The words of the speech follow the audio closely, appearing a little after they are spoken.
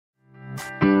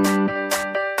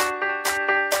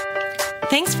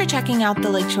Thanks for checking out the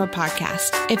Lakeshore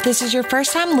Podcast. If this is your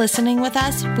first time listening with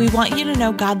us, we want you to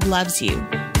know God loves you.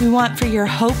 We want for your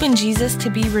hope in Jesus to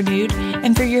be renewed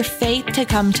and for your faith to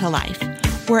come to life.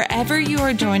 Wherever you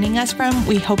are joining us from,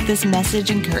 we hope this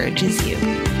message encourages you. A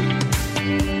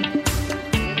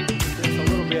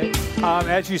little bit.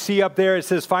 As you see up there, it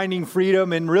says Finding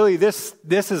Freedom, and really this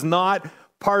is not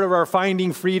part of our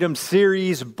Finding Freedom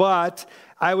series, but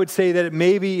I would say that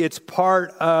maybe it's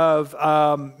part of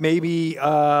an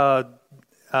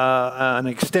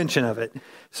extension of it.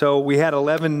 So we had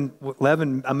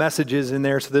 11 messages in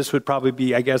there, so this would probably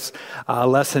be, I guess,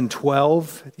 lesson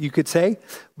 12, you could say.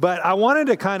 But I wanted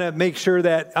to kind of make sure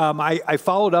that I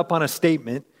followed up on a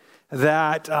statement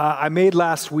that I made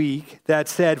last week that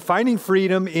said, finding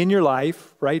freedom in your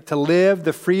life, right, to live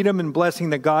the freedom and blessing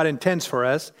that God intends for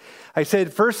us. I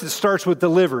said, first, it starts with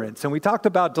deliverance. And we talked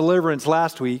about deliverance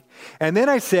last week. And then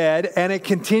I said, and it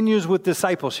continues with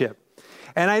discipleship.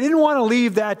 And I didn't want to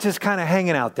leave that just kind of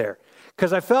hanging out there,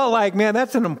 because I felt like, man,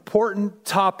 that's an important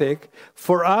topic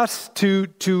for us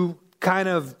to kind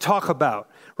of talk about,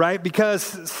 right?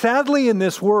 Because sadly in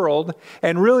this world,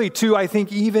 and really too, I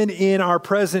think even in our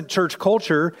present church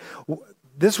culture,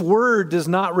 this word does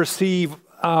not receive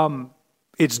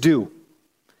its due.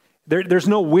 There's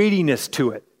no weightiness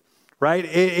to it. Right?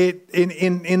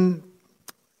 In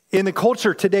the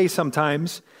culture today,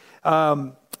 sometimes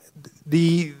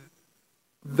the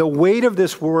weight of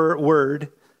this word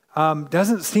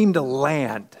doesn't seem to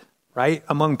land, right,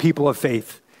 among people of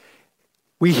faith.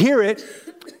 We hear it,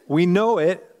 we know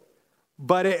it,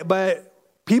 but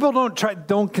people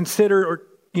don't consider, or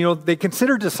they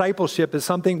consider discipleship as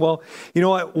something. Well, you know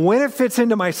what? When it fits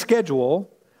into my schedule,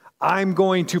 I'm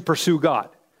going to pursue God.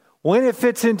 When it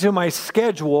fits into my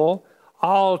schedule,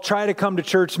 I'll try to come to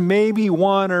church maybe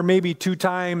one or maybe two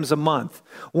times a month.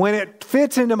 When it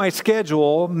fits into my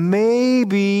schedule,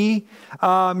 maybe,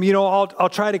 I'll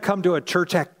try to come to a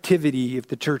church activity if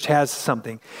the church has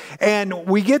something. And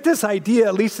we get this idea,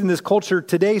 at least in this culture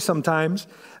today sometimes,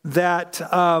 that,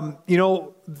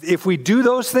 if we do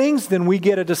those things, then we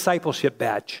get a discipleship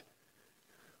badge,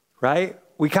 right?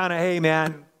 We kind of, hey,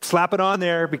 man, slap it on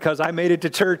there because I made it to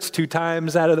church 2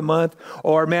 times out of the month.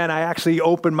 Or, man, I actually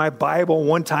opened my Bible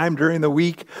 1 time during the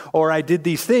week. Or I did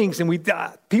these things. And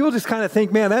people just kind of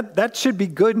think, man, that should be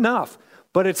good enough.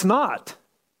 But it's not.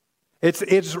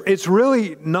 It's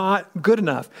really not good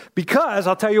enough. Because,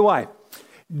 I'll tell you why.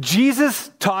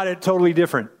 Jesus taught it totally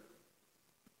different.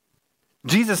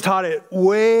 Jesus taught it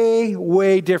way,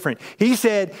 way different. He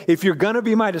said, if you're going to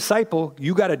be my disciple,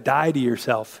 you got to die to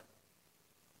yourself.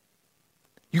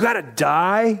 You got to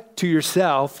die to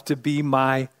yourself to be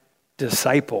my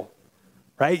disciple,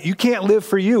 right? You can't live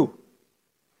for you.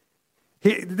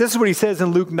 This is what he says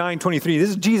in Luke 9:23.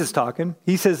 This is Jesus talking.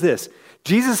 He says this.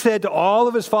 Jesus said to all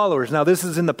of his followers, now this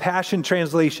is in the Passion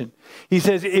Translation. He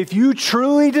says, if you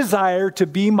truly desire to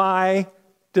be my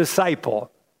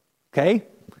disciple, okay,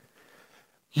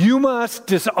 you must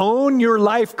disown your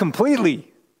life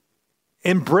completely,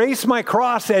 embrace my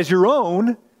cross as your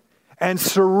own, and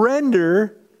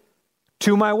surrender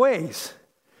to my ways.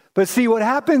 But see, what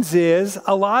happens is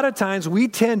a lot of times we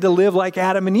tend to live like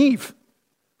Adam and Eve,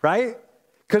 right?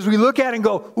 Because we look at it and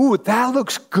go, ooh, that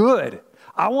looks good.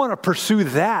 I want to pursue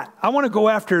that. I want to go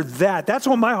after that. That's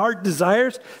what my heart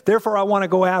desires. Therefore, I want to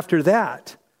go after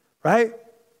that, right?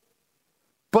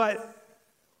 But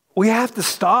we have to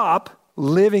stop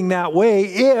living that way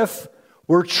if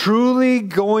we're truly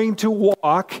going to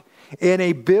walk in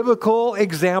a biblical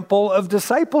example of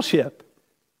discipleship.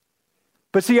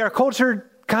 But see, our culture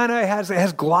kind of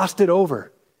has glossed it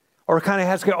over, or kind of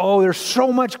has, there's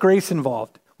so much grace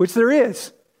involved, which there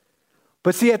is.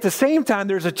 But see, at the same time,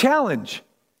 there's a challenge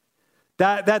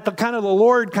that the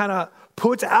Lord kind of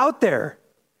puts out there.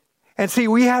 And see,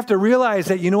 we have to realize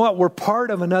that, we're part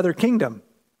of another kingdom.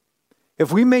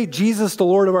 If we made Jesus the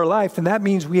Lord of our life, then that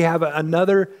means we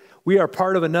are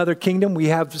part of another kingdom. We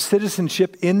have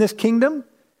citizenship in this kingdom,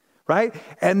 right?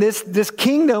 And this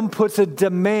kingdom puts a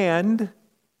demand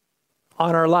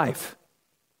on our life.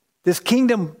 This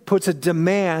kingdom puts a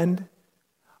demand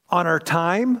on our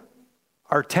time,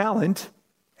 our talent,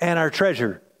 and our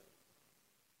treasure.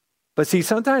 But see,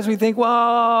 sometimes we think, well,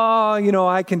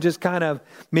 I can just kind of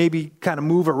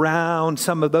move around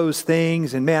some of those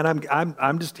things, and man,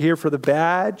 I'm just here for the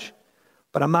badge,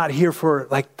 but I'm not here for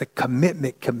like the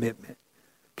commitment.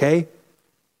 Okay?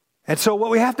 And so what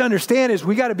we have to understand is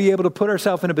we got to be able to put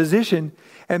ourselves in a position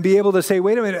and be able to say,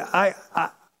 wait a minute,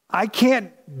 I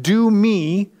can't do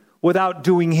me without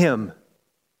doing him.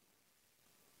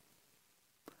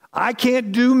 I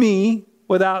can't do me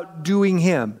without doing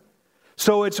him.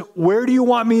 So it's, where do you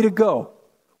want me to go?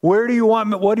 What do you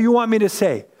want me to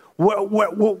say?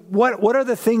 What are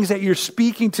the things that you're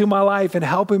speaking to my life and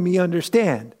helping me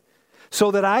understand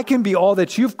so that I can be all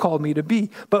that you've called me to be?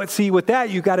 But see, with that,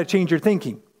 you got to change your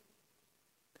thinking.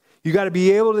 You got to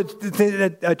be able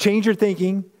to change your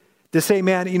thinking to say,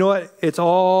 man, you know what? It's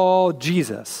all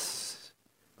Jesus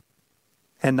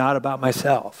and not about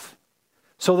myself.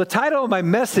 So the title of my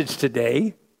message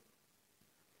today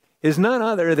is none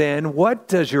other than, what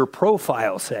does your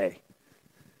profile say?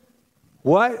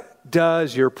 What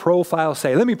does your profile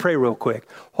say? Let me pray real quick.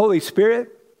 Holy Spirit,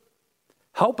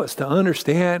 help us to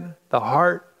understand the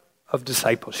heart of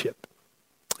discipleship.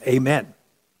 Amen.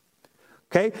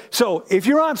 Okay, so if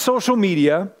you're on social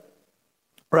media,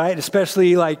 right,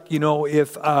 especially like, if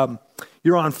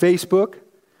you're on Facebook,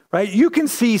 right, you can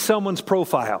see someone's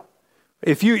profile.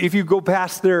 If you go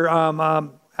past their,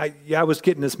 I was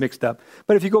getting this mixed up,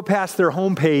 but if you go past their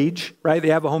homepage, right, they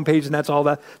have a homepage and that's all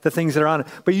the things that are on it.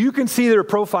 But you can see their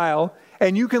profile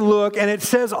and you can look and it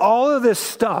says all of this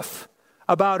stuff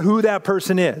about who that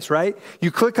person is, right?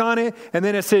 You click on it and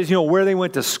then it says, where they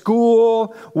went to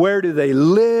school, where do they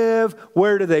live,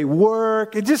 where do they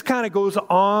work. It just kind of goes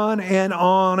on and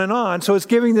on and on. So it's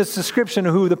giving this description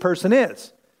of who the person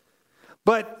is.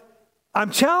 But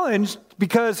I'm challenged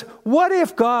because what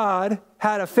if God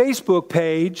had a Facebook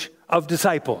page of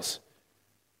disciples,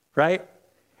 right?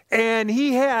 And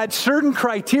he had certain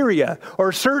criteria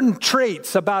or certain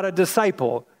traits about a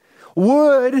disciple.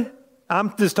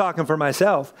 I'm just talking for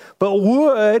myself, but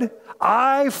would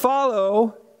I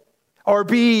follow or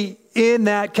be in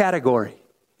that category,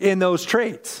 in those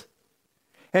traits?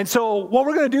 And so what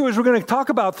we're going to do is we're going to talk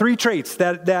about 3 traits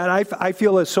that I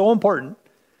feel is so important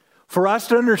for us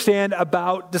to understand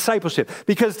about discipleship.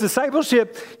 Because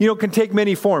discipleship, can take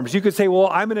many forms. You could say, well,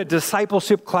 I'm in a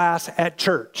discipleship class at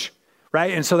church,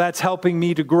 right? And so that's helping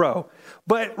me to grow.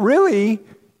 But really,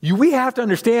 we have to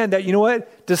understand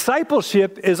that,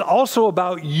 discipleship is also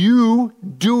about you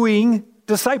doing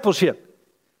discipleship.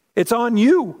 It's on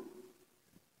you.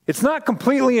 It's not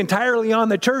completely, entirely on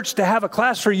the church to have a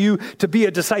class for you to be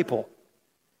a disciple.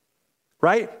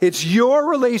 Right? It's your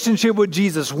relationship with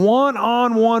Jesus,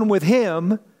 one-on-one with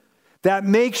him, that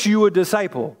makes you a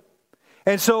disciple.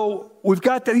 And so we've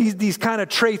got these kind of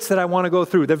traits that I want to go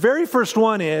through. The very first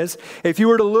one is, if you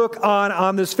were to look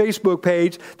on this Facebook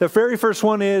page, the very first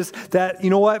one is that,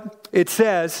 it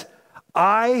says,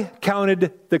 I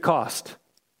counted the cost.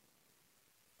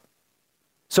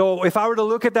 So if I were to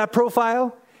look at that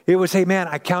profile, it would say, man,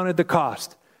 I counted the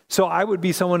cost. So I would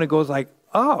be someone that goes like,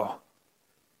 oh,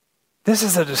 this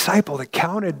is a disciple that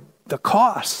counted the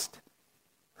cost,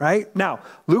 right? Now,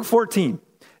 Luke 14.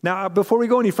 Now, before we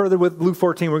go any further with Luke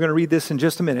 14, we're going to read this in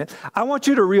just a minute. I want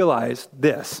you to realize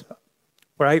this,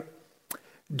 right?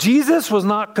 Jesus was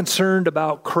not concerned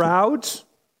about crowds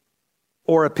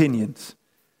or opinions.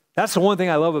 That's the one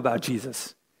thing I love about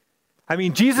Jesus. I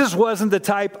mean, Jesus wasn't the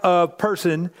type of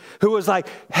person who was like,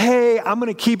 hey, I'm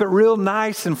going to keep it real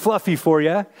nice and fluffy for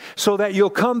you so that you'll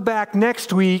come back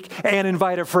next week and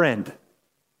invite a friend.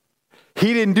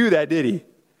 He didn't do that, did he?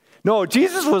 No,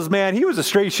 Jesus was, he was a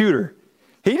straight shooter.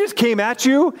 He just came at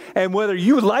you, and whether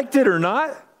you liked it or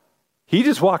not, he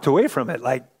just walked away from it.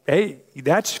 Like, hey,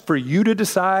 that's for you to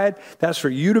decide. That's for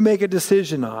you to make a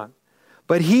decision on.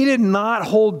 But he did not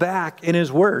hold back in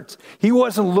his words. He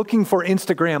wasn't looking for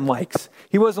Instagram likes.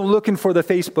 He wasn't looking for the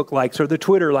Facebook likes or the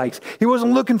Twitter likes. He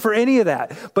wasn't looking for any of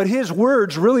that. But his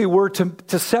words really were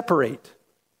to separate.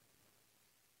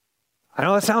 I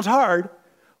know that sounds hard,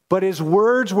 but his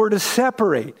words were to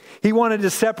separate. He wanted to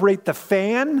separate the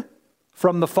fan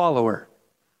from the follower.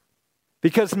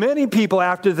 Because many people,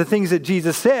 after the things that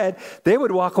Jesus said, they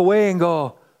would walk away and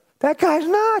go, that guy's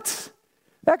nuts.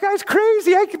 That guy's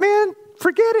crazy.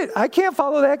 Forget it. I can't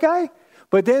follow that guy.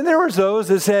 But then there was those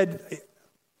that said,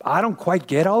 I don't quite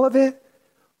get all of it,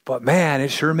 but man, it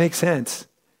sure makes sense.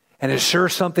 And it's sure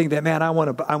something that, man, I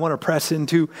want to press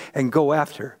into and go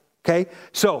after. Okay?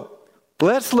 So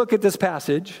let's look at this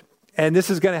passage, and this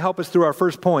is going to help us through our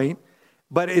first point,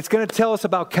 but it's going to tell us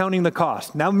about counting the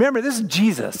cost. Now remember, this is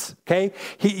Jesus, okay?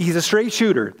 He's a straight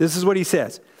shooter. This is what he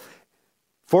says.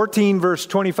 14, verse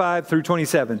 25 through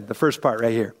 27, the first part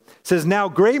right here. It says, now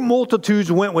great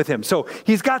multitudes went with him. So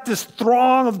he's got this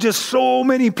throng of just so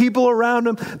many people around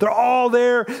him. They're all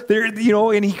there.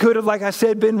 And he could have, like I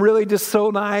said, been really just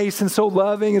so nice and so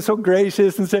loving and so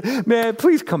gracious and said, man,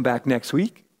 please come back next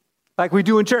week. Like we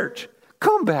do in church.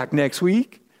 Come back next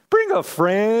week. Bring a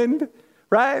friend,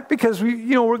 right? Because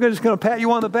we're just going to pat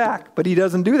you on the back. But he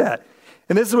doesn't do that.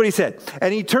 And this is what he said.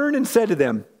 And he turned and said to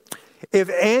them, if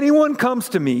anyone comes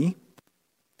to me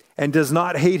and does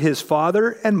not hate his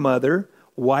father and mother,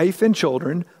 wife and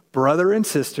children, brother and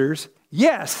sisters,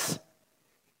 yes,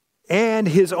 and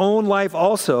his own life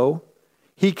also,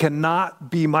 he cannot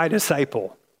be my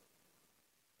disciple.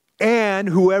 And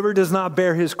whoever does not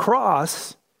bear his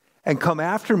cross and come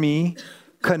after me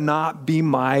cannot be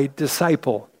my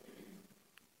disciple.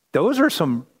 Those are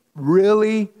some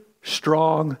really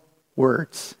strong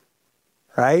words,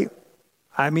 right?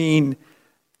 I mean,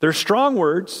 they're strong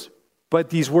words, but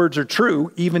these words are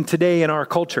true even today in our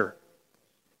culture.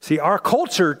 See, our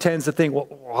culture tends to think, well,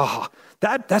 wow,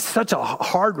 that's such a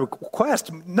hard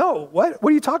request. No, what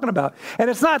are you talking about? And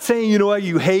it's not saying, you know what,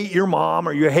 you hate your mom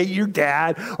or you hate your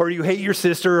dad or you hate your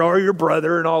sister or your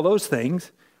brother and all those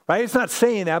things, right? It's not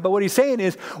saying that, but what he's saying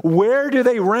is, where do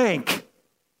they rank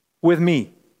with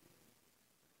me?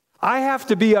 I have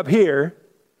to be up here.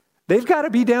 They've got to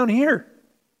be down here.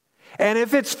 And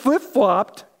if it's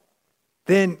flip-flopped,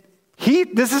 then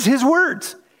this is his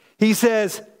words. He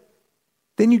says,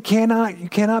 then you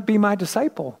cannot be my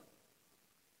disciple.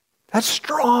 That's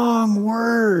strong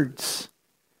words.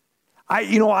 I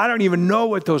don't even know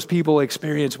what those people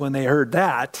experienced when they heard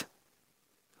that.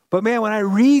 But man, when I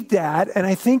read that and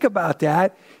I think about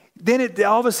that, then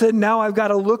all of a sudden now I've got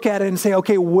to look at it and say,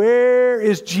 okay, where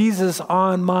is Jesus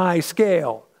on my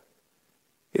scale?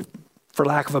 For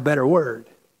lack of a better word.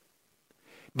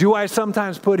 Do I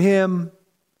sometimes put him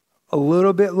a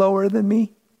little bit lower than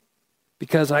me?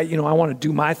 Because I want to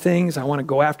do my things. I want to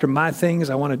go after my things.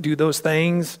 I want to do those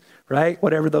things, right?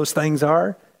 Whatever those things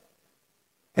are.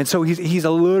 And so he's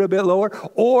a little bit lower.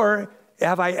 Or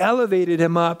have I elevated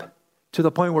him up to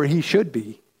the point where he should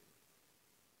be?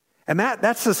 And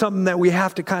that's something that we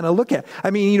have to kind of look at.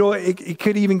 I mean, it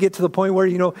could even get to the point where,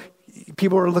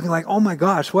 people are looking like, oh my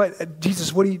gosh, what,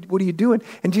 Jesus, what are you doing?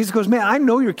 And Jesus goes, man, I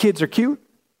know your kids are cute.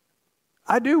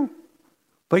 I do.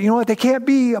 But you know what? They can't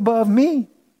be above me.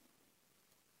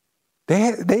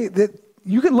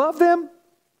 You can love them,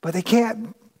 but they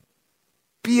can't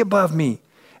be above me.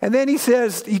 And then he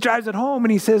drives it home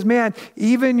and he says, man,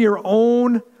 even your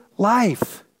own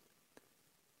life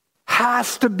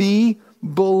has to be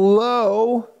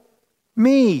below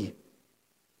me.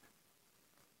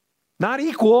 Not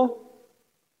equal,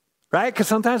 right? Because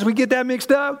sometimes we get that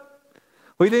mixed up.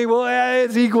 We think, well,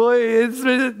 it's equal.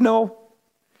 No.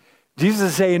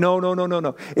 Jesus is saying,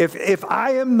 no. If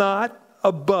I am not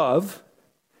above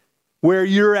where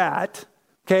you're at,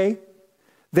 okay,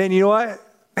 then you know what?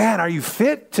 Man, are you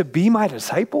fit to be my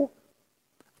disciple?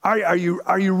 Are you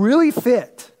really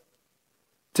fit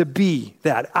to be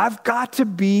that? I've got to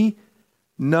be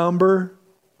number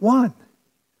one.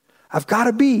 I've got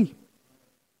to be.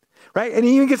 Right? And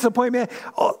he even gets to the point, man,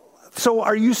 so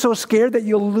are you so scared that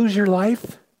you'll lose your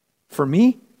life for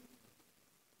me?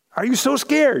 Are you so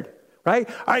scared? Right?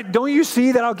 Don't you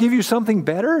see that I'll give you something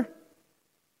better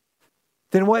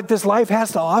than what this life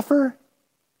has to offer?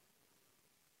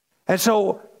 And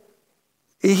so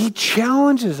he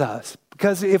challenges us,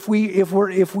 because if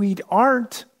we're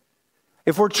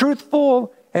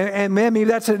truthful, and man, maybe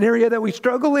that's an area that we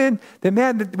struggle in, then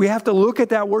man, we have to look at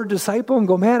that word disciple and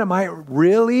go, man, am I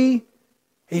really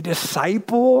a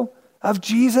disciple of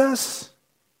Jesus?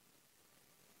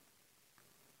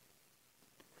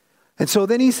 And so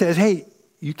then he says, hey,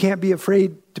 you can't be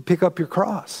afraid to pick up your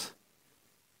cross.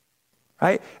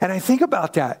 Right? And I think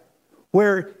about that,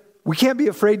 where we can't be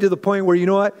afraid to the point where, you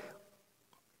know what?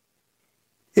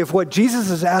 If what Jesus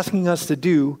is asking us to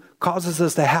do causes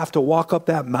us to have to walk up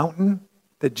that mountain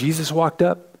that Jesus walked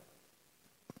up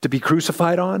to be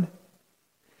crucified on,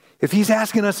 if he's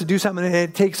asking us to do something and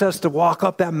it takes us to walk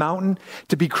up that mountain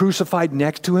to be crucified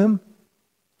next to him,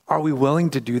 are we willing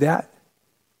to do that?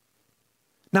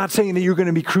 Not saying that you're going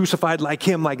to be crucified like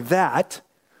him like that,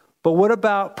 but what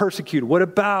about persecuted? What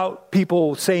about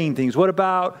people saying things? What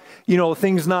about,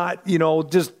 things not,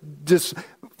 just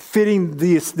fitting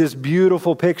this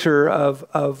beautiful picture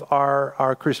of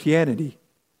our Christianity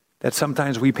that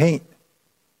sometimes we paint?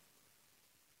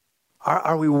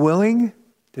 Are we willing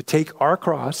to take our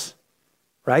cross,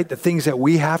 right? The things that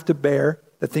we have to bear,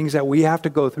 the things that we have to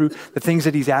go through, the things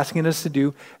that he's asking us to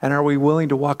do, and are we willing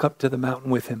to walk up to the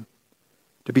mountain with him,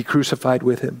 to be crucified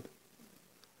with him?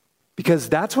 Because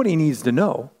that's what he needs to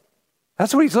know.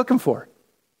 That's what he's looking for.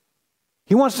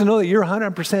 He wants to know that you're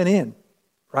 100% in,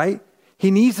 right? He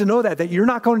needs to know that you're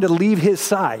not going to leave his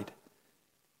side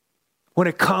when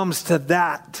it comes to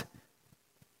that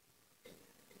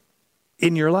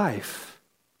in your life.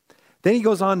 Then he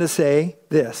goes on to say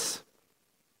this: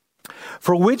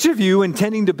 for which of you,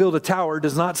 intending to build a tower,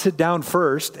 does not sit down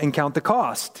first and count the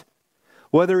cost,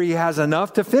 whether he has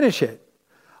enough to finish it?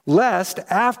 lest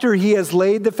after he has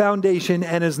laid the foundation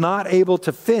and is not able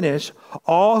to finish,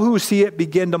 all who see it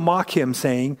begin to mock him,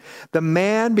 saying, the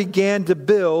man began to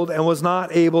build and was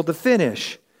not able to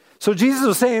finish. So Jesus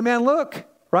was saying, man, look,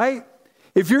 right?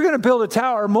 If you're going to build a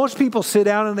tower, most people sit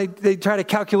down and they try to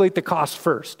calculate the cost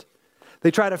first.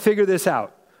 They try to figure this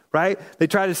out, right? They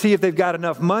try to see if they've got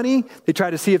enough money. They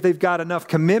try to see if they've got enough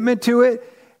commitment to it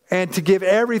and to give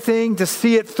everything to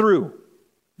see it through.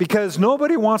 Because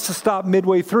nobody wants to stop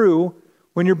midway through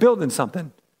when you're building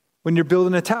something, when you're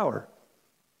building a tower.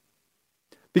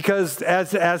 Because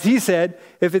as he said,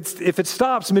 if it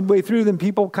stops midway through, then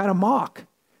people kind of mock.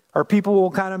 Or people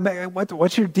will kind of,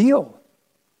 what's your deal?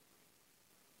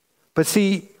 But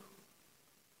see,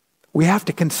 we have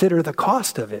to consider the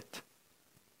cost of it.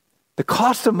 The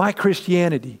cost of my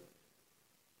Christianity.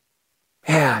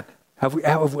 Man,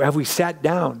 have we sat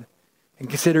down and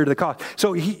considered the cost?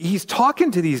 So he's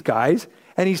talking to these guys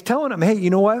and he's telling them, hey, you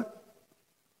know what?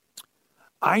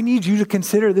 I need you to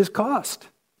consider this cost.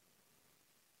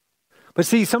 But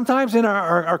see, sometimes in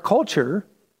our culture,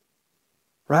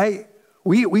 right?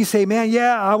 We say, man,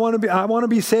 yeah, I want to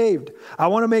be saved. I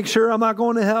want to make sure I'm not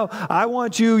going to hell. I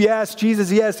want you, yes,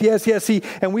 Jesus, yes, yes, yes. See,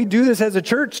 and we do this as a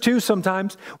church too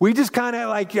sometimes. We just kind of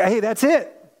like, hey, that's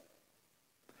it.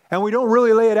 And we don't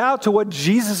really lay it out to what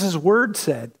Jesus' word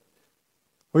said.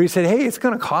 Where he said, hey, it's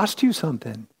going to cost you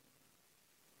something.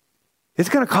 It's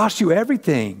going to cost you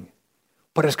everything.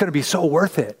 But it's going to be so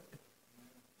worth it.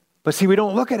 But see, we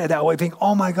don't look at it that way. Think,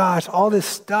 oh my gosh, all this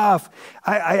stuff.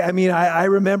 I mean, I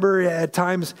remember at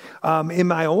times in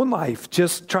my own life,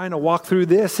 just trying to walk through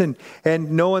this and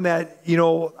knowing that, you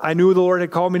know, I knew the Lord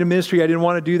had called me to ministry. I didn't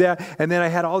want to do that. And then I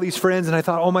had all these friends and I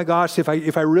thought, oh my gosh, if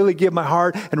I really give my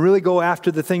heart and really go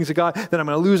after the things of God, then I'm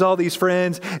going to lose all these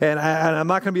friends and I'm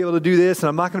not going to be able to do this and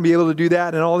I'm not going to be able to do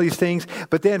that and all these things.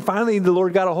 But then finally the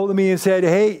Lord got a hold of me and said,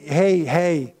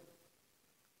 hey,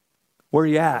 where are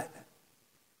you at?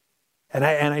 And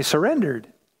I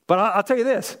surrendered. But I'll tell you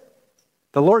this.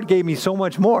 The Lord gave me so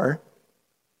much more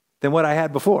than what I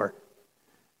had before.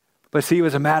 But see, it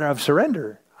was a matter of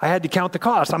surrender. I had to count the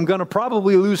cost. I'm going to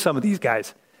probably lose some of these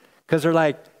guys. Because they're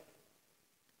like,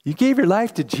 you gave your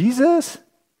life to Jesus?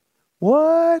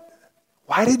 What?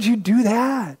 Why did you do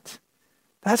that?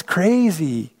 That's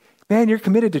crazy. Man, you're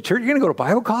committed to church. You're going to go to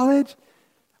Bible college?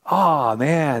 Oh,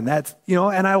 man, that's, you know,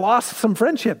 and I lost some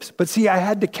friendships. But see, I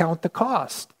had to count the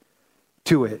cost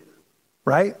to it,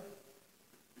 right?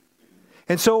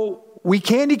 And so we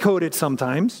candy coat it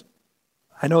sometimes.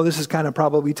 I know this is kind of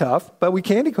probably tough, but we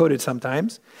candy coat it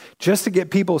sometimes just to get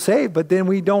people saved, but then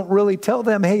we don't really tell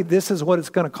them, hey, this is what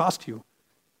it's going to cost you.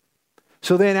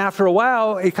 So then after a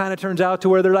while, it kind of turns out to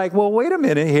where they're like, well, wait a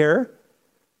minute here.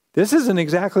 This isn't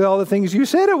exactly all the things you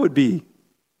said it would be.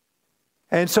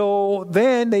 And so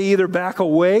then they either back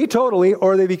away totally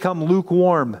or they become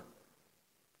lukewarm.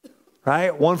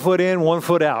 Right? 1 foot in, 1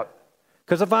 foot out.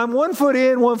 Because if I'm 1 foot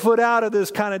in, 1 foot out of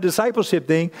this kind of discipleship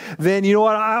thing, then you know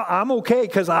what? I'm okay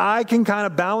because I can kind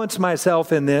of balance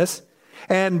myself in this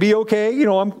and be okay. You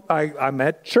know, I'm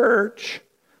at church,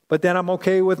 but then I'm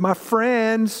okay with my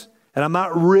friends and I'm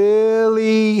not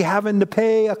really having to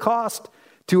pay a cost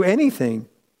to anything.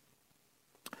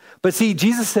 But see,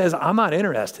 Jesus says, I'm not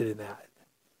interested in that.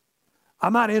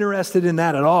 I'm not interested in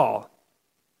that at all.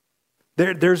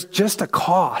 There's just a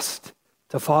cost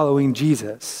to following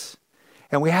Jesus.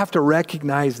 And we have to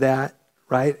recognize that,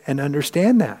 right? And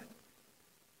understand that.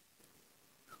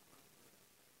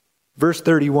 Verse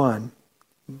 31.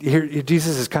 Here,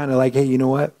 Jesus is kind of like, hey, you know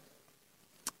what?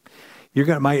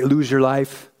 Might lose your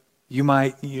life. You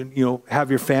might, have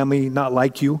your family not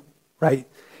like you, right?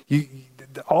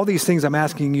 All these things I'm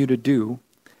asking you to do.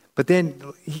 But then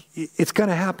it's going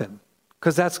to happen.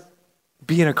 Because that's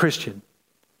being a Christian.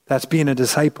 That's being a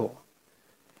disciple.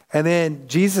 And then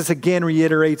Jesus again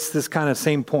reiterates this kind of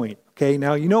same point. Okay,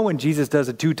 now you know when Jesus does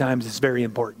it 2 times, it's very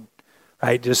important,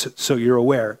 right? Just so you're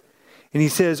aware. And he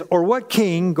says, or what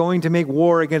king going to make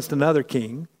war against another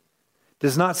king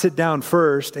does not sit down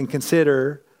first and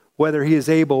consider whether he is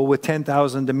able with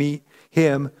 10,000 to meet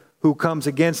him who comes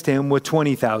against him with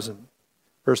 20,000?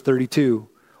 Verse 32.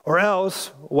 Or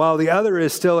else, while the other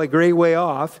is still a great way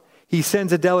off, he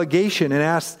sends a delegation and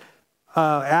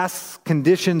asks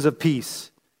conditions of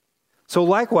peace. So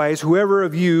likewise, whoever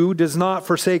of you does not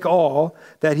forsake all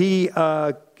that he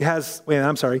has... Let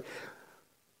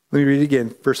me read it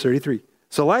again, verse 33.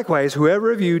 So likewise,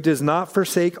 whoever of you does not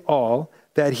forsake all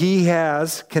that he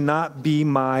has cannot be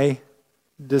my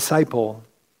disciple.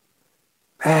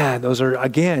 Man, those are,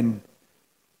 again,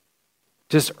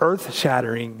 just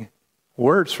earth-shattering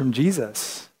words from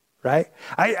Jesus, right?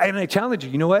 I challenge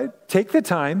you, you know what? Take the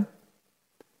time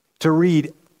to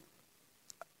read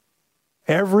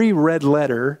every red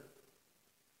letter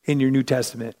in your New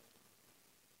Testament.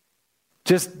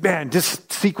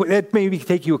 Just sequence. It maybe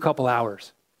take you a couple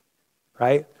hours,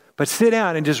 right? But sit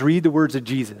down and just read the words of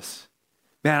Jesus.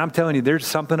 Man, I'm telling you, there's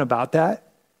something about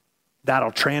that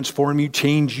that'll transform you,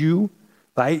 change you,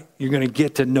 right? You're going to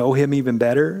get to know him even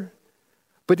better.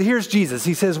 But here's Jesus.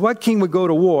 He says, what king would go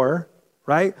to war,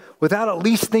 right, without at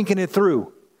least thinking it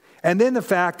through? And then the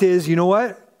fact is, you know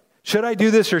what? Should I do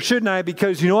this or shouldn't I?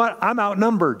 Because you know what? I'm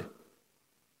outnumbered.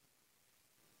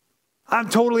 I'm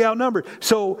totally outnumbered.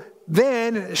 So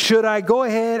then should I go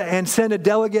ahead and send a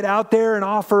delegate out there and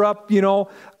offer up,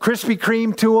 Krispy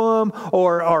Kreme to them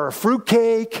or a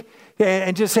fruitcake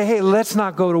and just say, hey, let's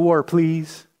not go to war,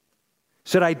 please?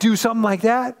 Should I do something like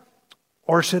that?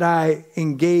 Or should I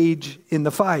engage in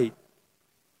the fight?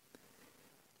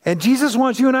 And Jesus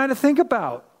wants you and I to think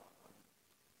about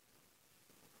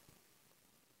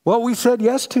what we said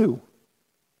yes to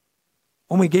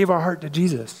when we gave our heart to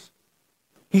Jesus.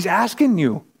 He's asking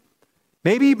you.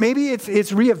 Maybe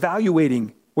it's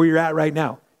reevaluating where you're at right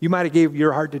now. You might have gave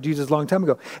your heart to Jesus a long time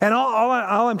ago. And all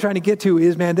I'm trying to get to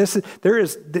is, man, this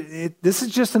is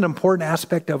just an important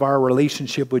aspect of our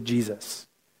relationship with Jesus.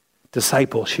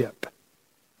 Discipleship.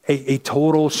 A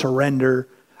total surrender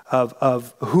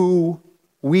of who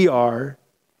we are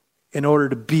in order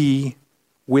to be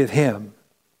with him.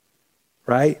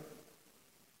 Right?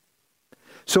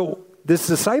 So this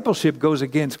discipleship goes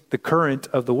against the current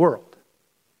of the world.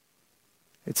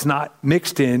 It's not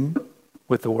mixed in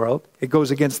with the world. It goes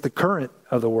against the current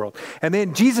of the world. And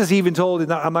then Jesus even told,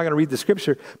 I'm not going to read the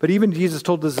scripture, but even Jesus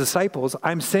told his disciples,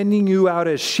 I'm sending you out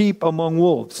as sheep among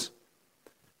wolves.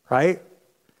 Right?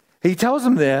 He tells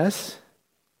them this,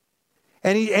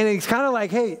 and he's kind of like,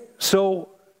 hey, so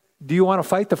do you want to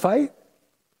fight the fight?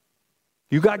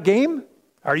 You got game?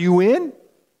 Are you in?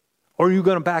 Or are you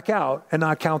going to back out and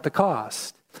not count the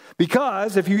cost?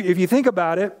 Because if you think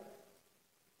about it,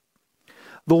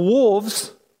 the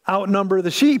wolves outnumber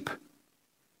the sheep.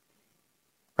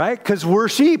 Right? Because we're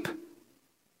sheep.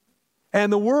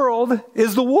 And the world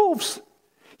is the wolves.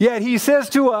 Yet he says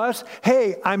to us,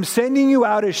 hey, I'm sending you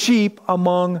out as sheep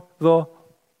among the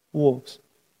wolves.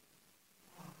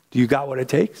 Do you got what it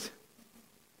takes?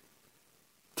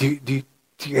 Do you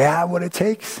have what it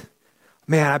takes?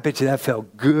 Man, I bet you that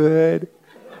felt good.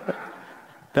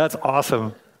 That's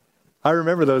awesome. I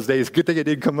remember those days. Good thing it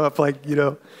didn't come up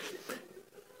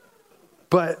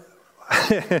But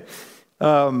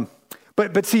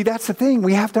but see, that's the thing.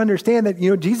 We have to understand that,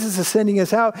 Jesus is sending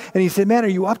us out, and he said, man, are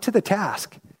you up to the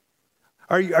task?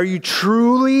 Are you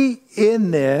truly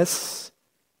in this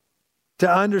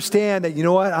to understand that, you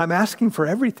know what, I'm asking for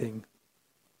everything.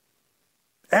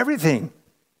 Everything.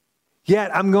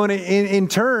 Yet I'm going to, in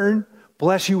turn,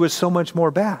 bless you with so much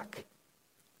more back.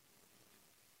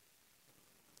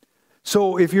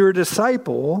 So if you're a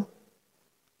disciple,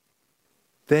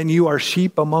 then you are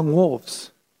sheep among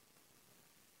wolves.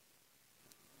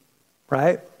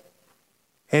 Right?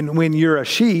 And when you're a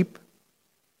sheep,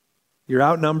 you're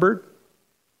outnumbered,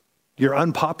 you're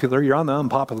unpopular, you're on the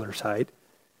unpopular side,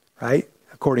 right?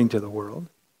 According to the world.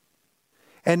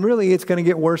 And really, it's going to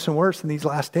get worse and worse in these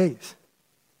last days.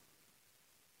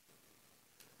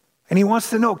 And he wants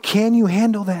to know, can you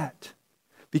handle that?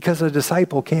 Because a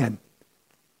disciple can.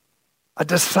 A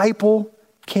disciple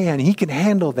can. He can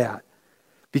handle that.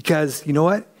 Because, you know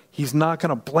what? He's not going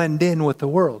to blend in with the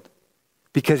world.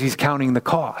 Because he's counting the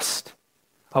cost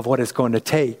of what it's going to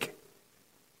take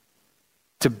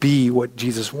to be what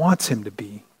Jesus wants him to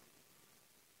be.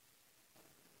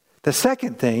 The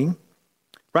second thing,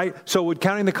 right? So would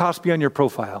counting the cost be on your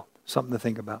profile? Something to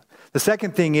think about. The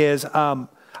second thing is,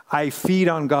 I feed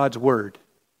on God's word.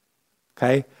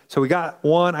 Okay? So we got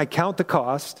one, I count the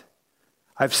cost.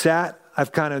 I've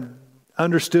kind of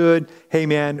understood, hey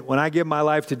man, when I give my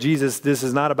life to Jesus, this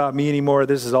is not about me anymore.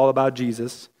 This is all about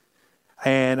Jesus.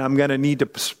 And I'm going to need to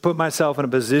put myself in a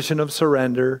position of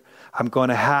surrender. I'm going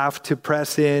to have to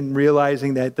press in,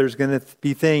 realizing that there's going to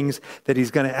be things that he's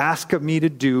going to ask of me to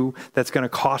do that's going to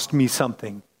cost me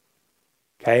something.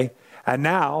 Okay? And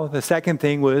now, the second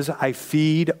thing was, I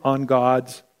feed on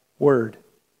God's word.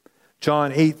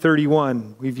 John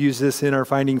 8:31, we've used this in our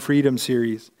Finding Freedom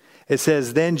series. It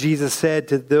says, then Jesus said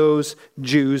to those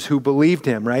Jews who believed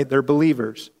him, right? They're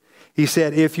believers. He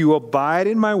said, if you abide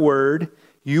in my word,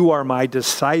 you are my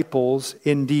disciples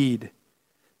indeed.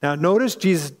 Now notice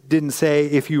Jesus didn't say,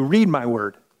 if you read my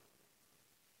word,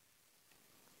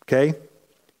 okay,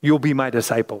 you'll be my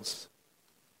disciples.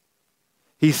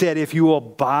 He said, if you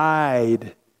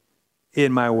abide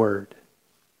in my word,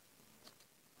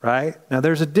 right? Now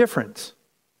there's a difference.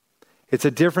 It's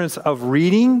a difference of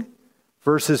reading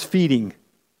versus feeding.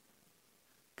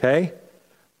 Okay?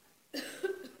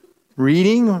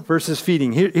 Reading versus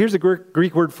feeding. Here's the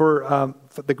Greek word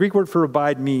for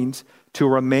abide means to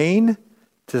remain,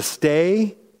 to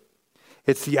stay.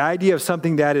 It's the idea of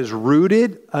something that is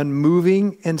rooted,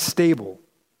 unmoving, and stable.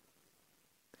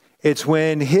 It's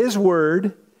when his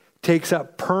word takes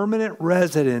up permanent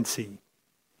residency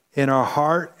in our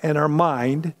heart and our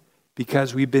mind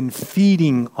because we've been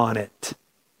feeding on it.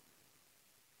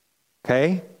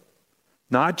 Okay?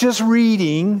 Not just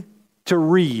reading to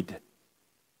read.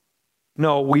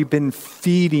 No, we've been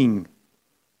feeding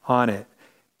on it.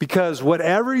 Because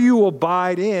whatever you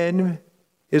abide in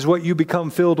is what you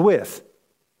become filled with.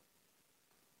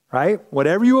 Right?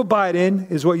 Whatever you abide in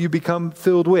is what you become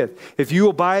filled with. If you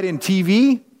abide in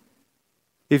TV,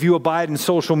 if you abide in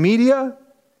social media,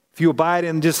 if you abide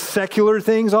in just secular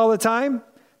things all the time,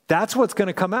 that's what's going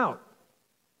to come out.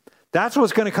 That's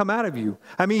what's going to come out of you.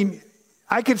 I mean,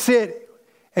 I could sit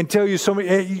and tell you so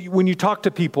many, when you talk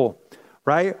to people,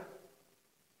 right?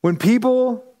 When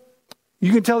people,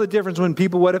 you can tell the difference when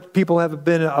what people have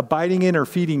been abiding in or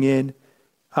feeding in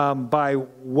by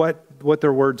what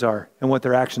their words are and what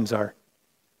their actions are.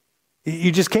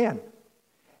 You just can.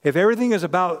 If everything is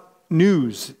about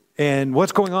news and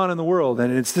what's going on in the world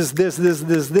and it's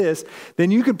this,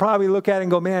 then you could probably look at it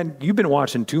and go, man, you've been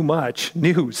watching too much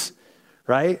news,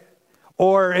 right?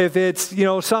 Or if it's,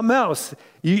 something else,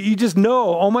 you just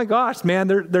know, oh my gosh, man,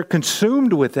 they're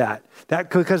consumed with that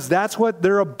because that's what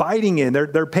they're abiding in.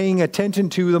 They're paying attention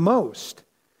to the most.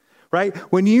 Right?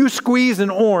 When you squeeze an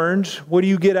orange, what do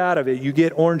you get out of it? You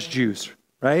get orange juice,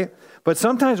 right? But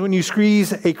sometimes when you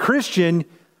squeeze a Christian,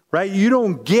 right, you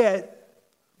don't get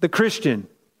the Christian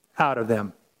out of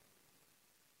them.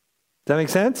 Does that make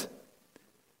sense?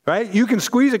 Right? You can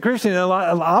squeeze a Christian, and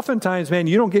oftentimes, man,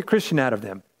 you don't get Christian out of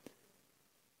them.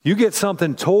 You get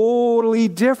something totally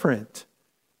different.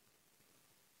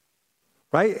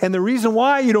 Right? And the reason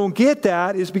why you don't get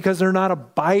that is because they're not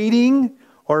abiding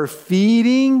or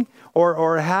feeding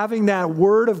or having that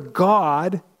word of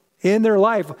God in their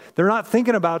life. They're not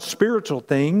thinking about spiritual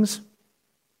things.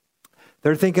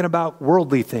 They're thinking about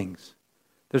worldly things.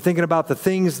 They're thinking about the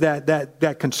things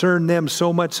that concern them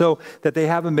so much so that they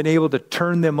haven't been able to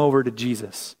turn them over to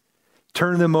Jesus.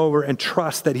 Turn them over and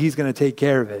trust that he's going to take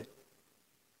care of it.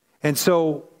 And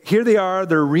so here they are,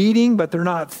 they're reading, but they're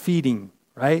not feeding,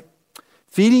 right?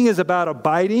 Feeding is about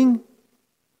abiding,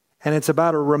 and it's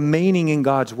about remaining in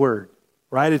God's word,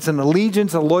 right? It's an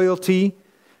allegiance, a loyalty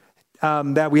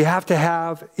that we have to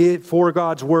have it for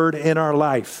God's word in our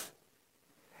life.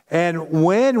 And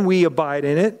when we abide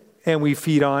in it and we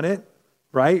feed on it,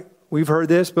 right? We've heard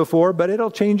this before, but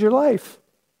it'll change your life.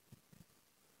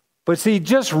 But see,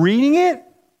 just reading it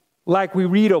like we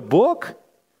read a book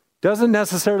doesn't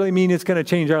necessarily mean it's going to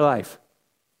change our life.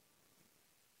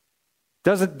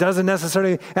 Doesn't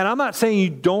necessarily, and I'm not saying you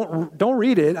don't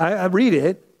read it. I read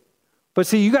it, but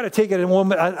see, you got to take it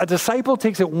in a disciple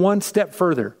takes it one step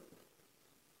further,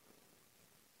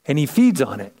 and he feeds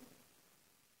on it.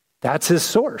 That's his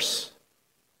source.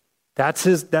 That's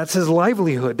his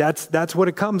livelihood. That's what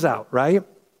it comes out, right?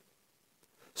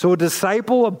 So a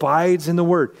disciple abides in the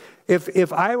word.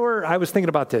 I was thinking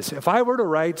about this. If I were to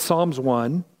write Psalms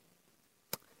 1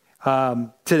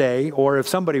 today, or if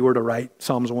somebody were to write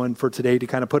Psalms 1 for today to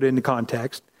kind of put it into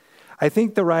context, I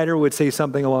think the writer would say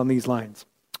something along these lines.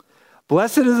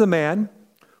 Blessed is the man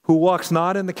who walks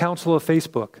not in the counsel of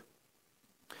Facebook,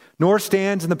 nor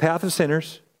stands in the path of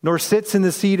sinners, nor sits in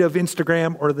the seat of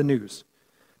Instagram or the news.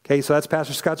 Okay, so that's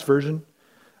Pastor Scott's version.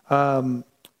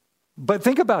 But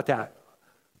think about that.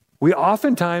 We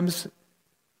oftentimes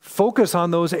focus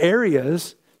on those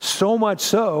areas so much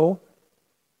so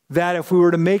that if we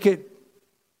were to make it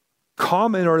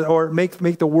common or make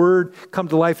the word come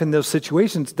to life in those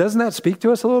situations, doesn't that speak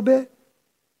to us a little bit?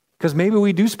 Because maybe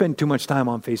we do spend too much time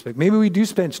on Facebook. Maybe we do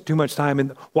spend too much time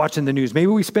in watching the news. Maybe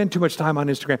we spend too much time on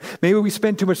Instagram. Maybe we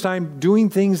spend too much time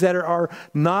doing things that are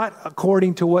not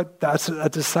according to what a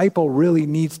disciple really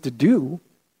needs to do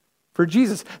for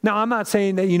Jesus. Now, I'm not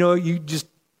saying that, you just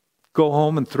go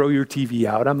home and throw your TV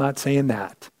out. I'm not saying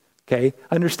that, okay?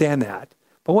 Understand that.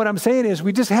 But what I'm saying is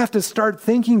we just have to start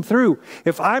thinking through.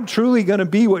 If I'm truly going to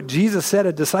be what Jesus said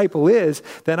a disciple is,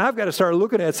 then I've got to start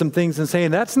looking at some things and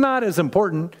saying that's not as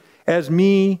important as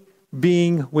me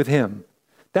being with him.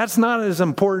 That's not as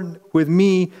important with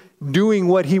me doing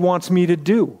what he wants me to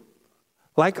do.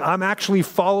 Like I'm actually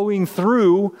following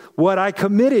through what I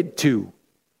committed to.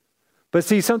 But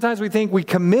see, sometimes we think we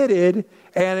committed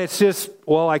and it's just,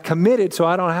 I committed so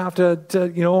I don't have to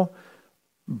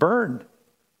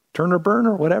turn or burn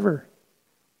or whatever.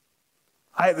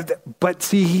 But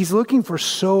see, he's looking for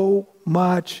so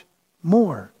much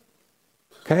more.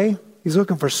 Okay? He's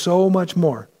looking for so much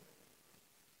more.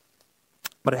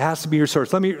 But it has to be your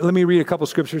source. Let me read a couple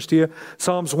scriptures to you.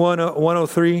 Psalms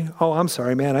 103. Oh, I'm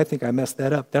sorry, man. I think I messed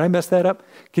that up. Did I mess that up?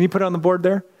 Can you put it on the board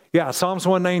there? Yeah, Psalms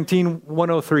 119,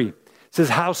 103. It says,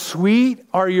 how sweet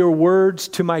are your words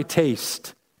to my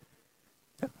taste.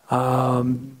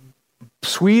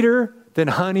 Sweeter than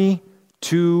honey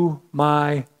to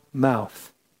my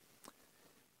mouth.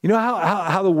 You know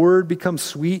how the word becomes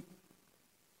sweet?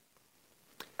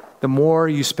 The more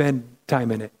you spend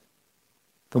time in it.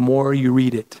 The more you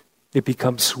read it, it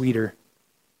becomes sweeter.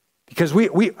 Because we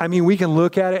can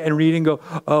look at it and read and go,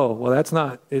 oh, well, it's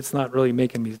not really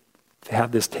making me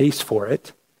have this taste for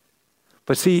it.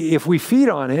 But see, if we feed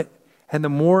on it, and the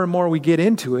more and more we get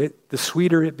into it, the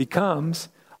sweeter it becomes,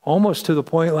 almost to the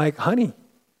point like honey,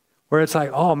 where it's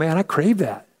like, oh man, I crave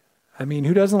that. I mean,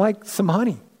 who doesn't like some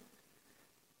honey?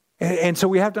 And so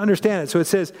we have to understand it. So it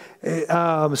says,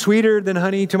 sweeter than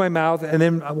honey to my mouth, and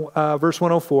then verse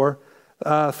 104,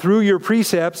 through your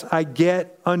precepts, I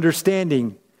get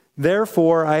understanding.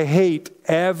 Therefore, I hate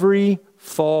every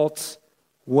false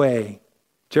way.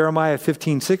 Jeremiah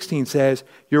 15:16 says,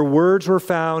 your words were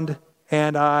found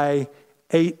and I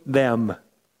ate them.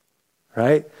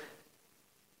 Right?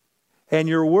 And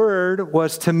your word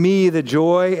was to me the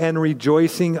joy and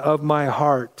rejoicing of my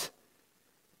heart.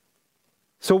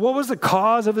 So what was the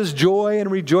cause of his joy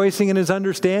and rejoicing and his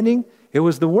understanding? It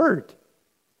was the word.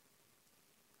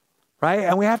 Right?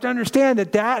 And we have to understand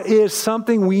that is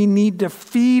something we need to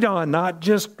feed on, not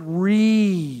just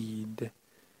read.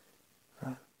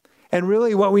 And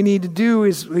really what we need to do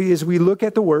is we look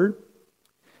at the word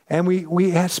and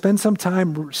we spend some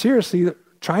time seriously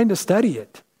trying to study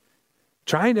it,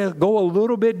 trying to go a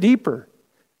little bit deeper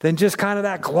than just kind of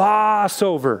that gloss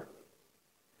over.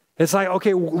 It's like,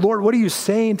 okay, Lord, what are you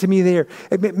saying to me there?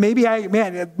 Maybe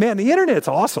the internet's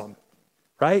awesome,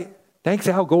 right? Thanks,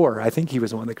 Al Gore. I think he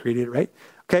was the one that created it, right?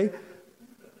 Okay.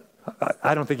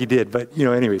 I don't think he did, but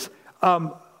anyways.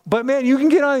 But man, you can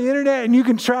get on the internet and you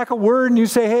can track a word and you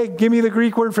say, hey, give me the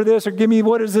Greek word for this, or give me,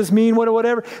 what does this mean?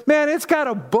 Whatever. Man, it's got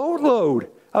a boatload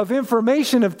of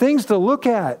information, of things to look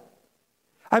at.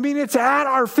 I mean, it's at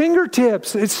our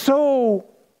fingertips. It's so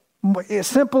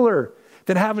simpler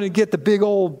than having to get the big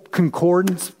old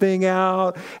concordance thing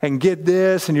out and get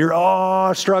this and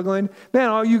you're struggling. Man,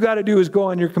 all you got to do is go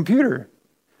on your computer.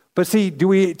 But see, do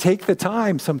we take the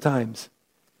time sometimes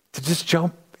to just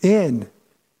jump in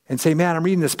and say, man, I'm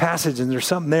reading this passage and there's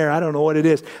something there. I don't know what it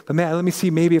is. But man, let me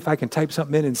see maybe if I can type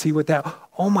something in and see what that,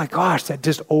 oh my gosh, that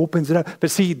just opens it up.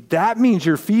 But see, that means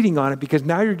you're feeding on it because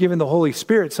now you're giving the Holy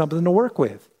Spirit something to work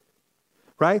with.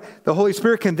 Right? The Holy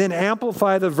Spirit can then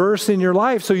amplify the verse in your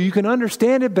life so you can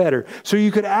understand it better. So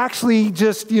you could actually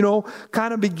just,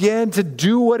 kind of begin to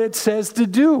do what it says to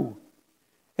do.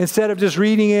 Instead of just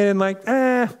reading it and like,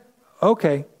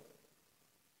 okay.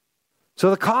 So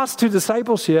the cost to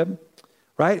discipleship,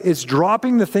 right, is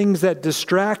dropping the things that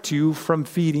distract you from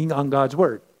feeding on God's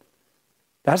word.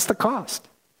 That's the cost.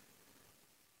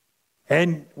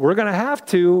 And we're going to have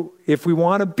to, if we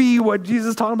want to be what Jesus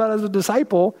is talking about as a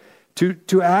disciple,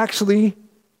 to actually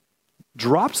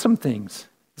drop some things.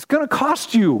 It's going to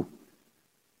cost you.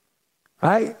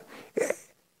 Right?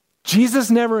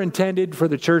 Jesus never intended for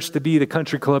the church to be the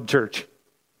country club church.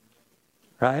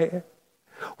 Right?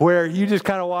 Where you just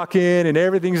kind of walk in and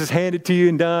everything's just handed to you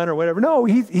and done or whatever. No,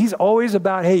 he's always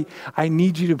about, hey, I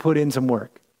need you to put in some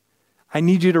work. I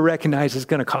need you to recognize it's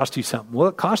going to cost you something. Will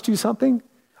it cost you something?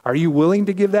 Are you willing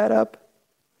to give that up?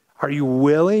 Are you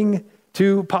willing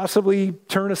to possibly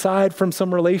turn aside from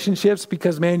some relationships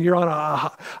because, man, you're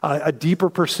on a deeper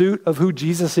pursuit of who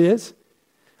Jesus is?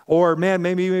 Or, man,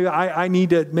 maybe I need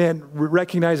to,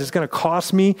 recognize it's going to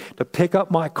cost me to pick up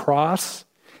my cross.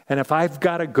 And if I've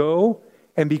got to go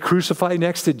and be crucified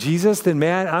next to Jesus, then,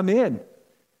 man, I'm in.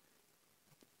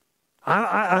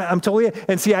 I'm totally in.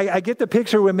 And see, I get the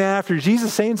picture when, man, after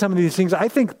Jesus saying some of these things, I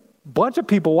think a bunch of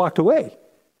people walked away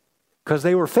because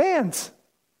they were fans.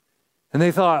 And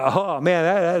they thought, oh, man,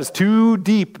 that is too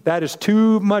deep. That is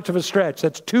too much of a stretch.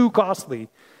 That's too costly.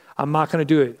 I'm not going to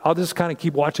do it. I'll just kind of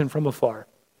keep watching from afar.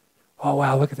 Oh,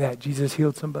 wow, look at that. Jesus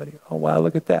healed somebody. Oh, wow,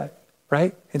 look at that.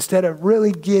 Right? Instead of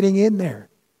really getting in there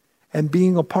and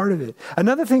being a part of it.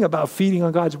 Another thing about feeding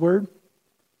on God's word,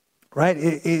 right,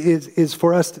 is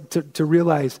for us to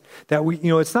realize that we,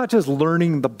 it's not just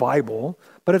learning the Bible,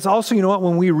 but it's also,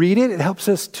 when we read it, it helps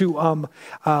us to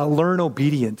learn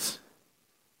obedience.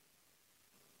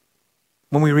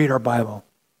 When we read our Bible.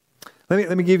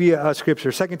 Let me give you a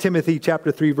scripture. 2 Timothy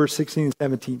chapter 3, verse 16 and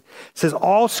 17. It says,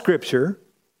 all scripture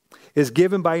is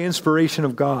given by inspiration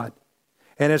of God,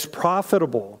 and it's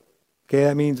profitable. Okay,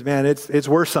 that means, man, it's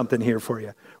worth something here for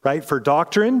you, right? For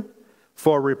doctrine,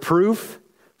 for reproof,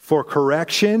 for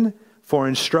correction, for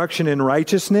instruction in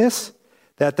righteousness,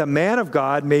 that the man of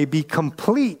God may be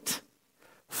complete,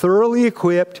 thoroughly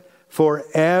equipped for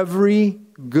every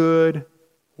good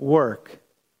work.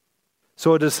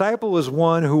 So a disciple is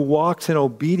one who walks in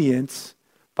obedience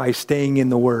by staying in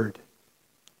the Word,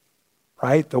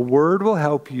 right? The Word will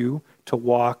help you to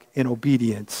walk in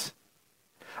obedience.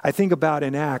 I think about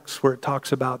in Acts where it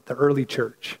talks about the early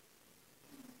church.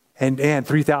 And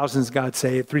 3,000 got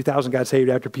saved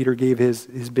after Peter gave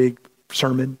his big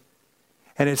sermon.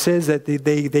 And it says that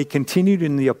they continued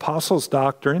in the apostles'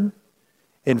 doctrine,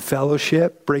 in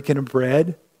fellowship, breaking of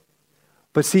bread.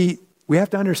 But see, we have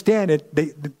to understand it.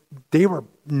 They were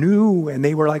new and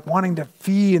they were like wanting to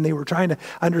feed and they were trying to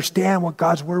understand what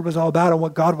God's word was all about and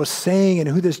what God was saying and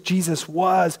who this Jesus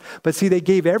was. But see, they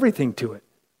gave everything to it.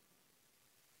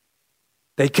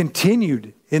 They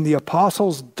continued in the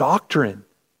apostles' doctrine,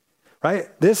 right?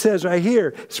 This says right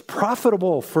here, it's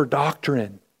profitable for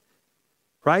doctrine,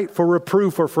 right? For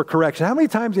reproof or for correction. How many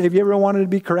times have you ever wanted to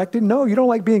be corrected? No, you don't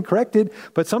like being corrected,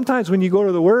 but sometimes when you go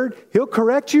to the Word, He'll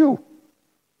correct you.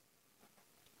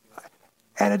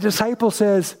 And a disciple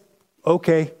says,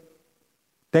 okay,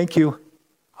 thank you.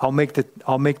 I'll make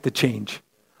the change.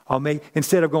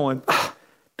 Instead of going,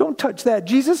 don't touch that,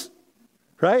 Jesus,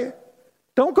 right?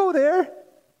 Don't go there.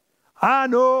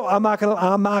 No, I'm not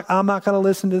gonna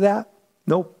listen to that.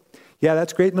 Nope. Yeah,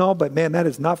 that's great and all, but man, that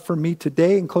is not for me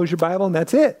today. And close your Bible and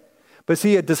that's it. But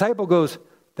see, a disciple goes,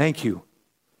 thank you.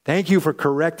 Thank you for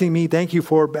correcting me. Thank you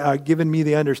for giving me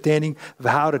the understanding of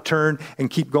how to turn and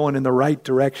keep going in the right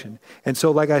direction. And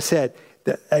so, like I said,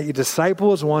 a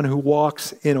disciple is one who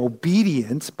walks in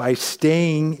obedience by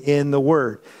staying in the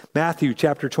Word. Matthew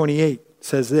chapter 28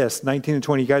 says this, 19 and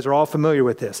 20. You guys are all familiar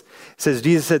with this. It says,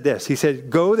 Jesus said this. He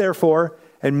said, go therefore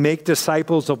and make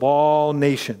disciples of all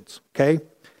nations. Okay?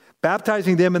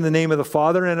 Baptizing them in the name of the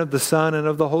Father and of the Son and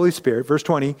of the Holy Spirit. Verse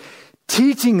 20,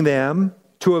 teaching them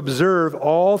to observe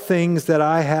all things that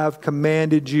I have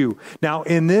commanded you. Now,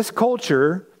 in this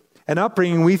culture and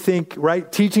upbringing, we think,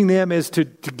 right, teaching them is to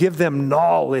give them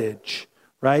knowledge,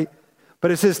 right? But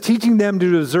it says teaching them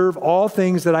to observe all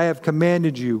things that I have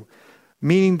commanded you.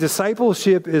 Meaning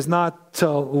discipleship is not to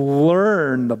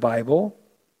learn the Bible.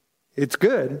 It's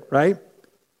good, right?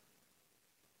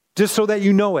 Just so that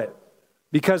you know it.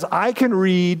 Because I can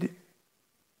read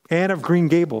Anne of Green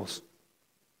Gables.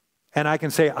 And I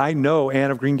can say, I know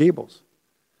Anne of Green Gables.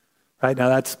 Right? Now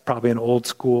that's probably an old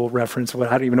school reference. I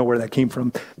don't even know where that came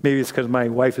from. Maybe it's because my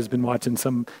wife has been watching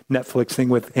some Netflix thing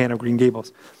with Anne of Green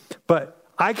Gables. But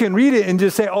I can read it and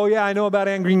just say, oh yeah, I know about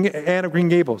Anne of Green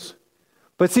Gables.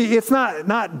 But see, it's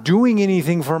not doing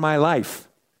anything for my life.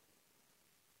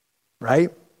 Right?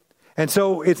 And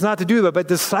so it's not to do that. But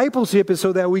discipleship is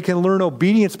so that we can learn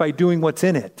obedience by doing what's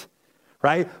in it.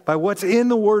 Right? By what's in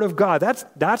the Word of God.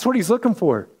 That's what He's looking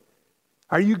for.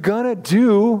 Are you going to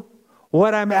do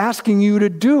what I'm asking you to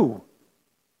do?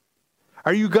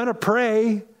 Are you going to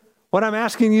pray what I'm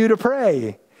asking you to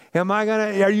pray?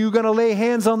 Are you going to lay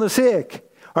hands on the sick?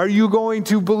 Are you going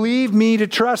to believe me, to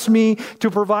trust me,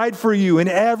 to provide for you in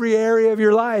every area of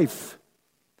your life?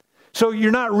 So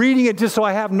you're not reading it just so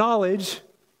I have knowledge.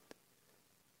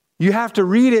 You have to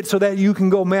read it so that you can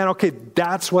go, man, okay,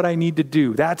 that's what I need to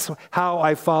do. That's how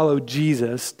I follow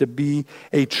Jesus to be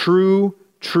a true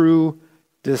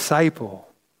disciple.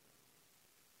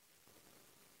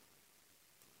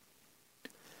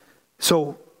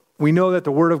 So we know that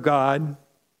the Word of God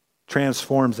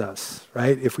transforms us,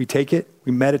 right? If we take it,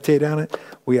 we meditate on it,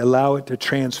 we allow it to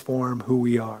transform who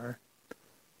we are.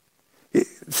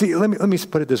 See, let me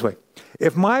put it this way.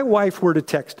 If my wife were to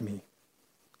text me,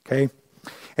 okay,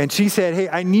 and she said, hey,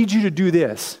 I need you to do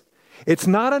this, it's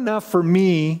not enough for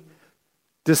me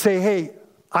to say, hey,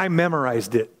 I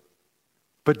memorized it,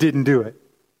 but didn't do it,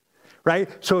 right?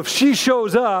 So if she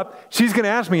shows up, she's going to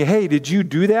ask me, hey, did you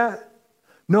do that?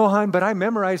 No, hon, but I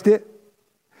memorized it.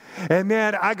 And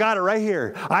man, I got it right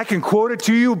here. I can quote it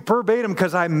to you verbatim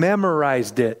because I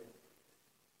memorized it.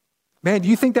 Man, do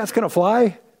you think that's going to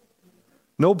fly?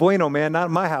 No bueno, man, not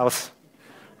in my house,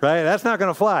 right? That's not going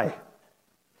to fly.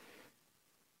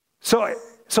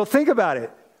 So think about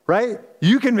it, right?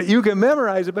 You can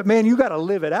memorize it, but man, you got to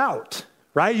live it out,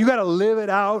 right? You got to live it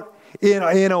out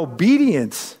in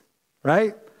obedience,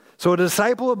 right? So a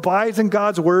disciple abides in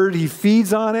God's word. He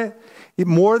feeds on it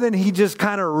more than he just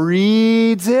kind of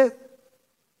reads it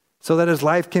so that his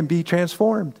life can be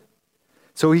transformed.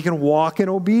 So he can walk in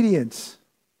obedience.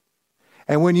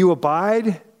 And when you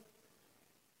abide,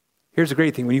 Here's the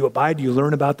great thing. When you abide, you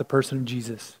learn about the person of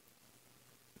Jesus.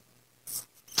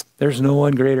 There's no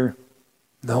one greater,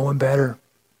 no one better.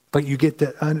 But you get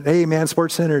the, hey man,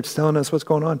 Sports Center, it's telling us what's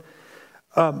going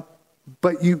on.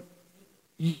 But you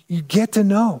get to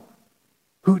know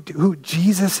who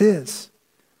Jesus is.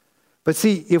 But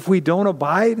see, if we don't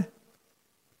abide,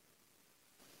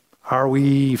 are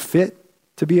we fit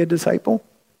to be a disciple?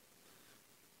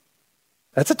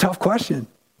 That's a tough question,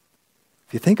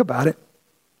 if you think about it.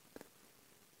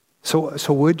 So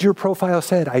would your profile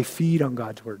said, I feed on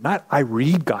God's word? Not I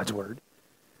read God's word.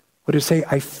 Would it say,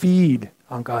 I feed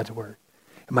on God's word?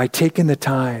 Am I taking the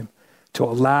time to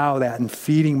allow that and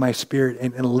feeding my spirit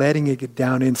and letting it get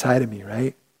down inside of me,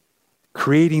 right?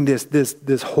 Creating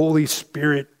this Holy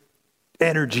Spirit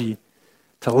energy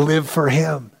to live for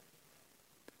him.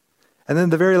 And then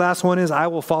the very last one is, I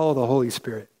will follow the Holy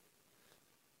Spirit.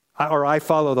 I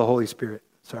follow the Holy Spirit,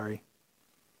 sorry.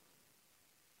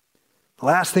 The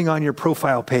last thing on your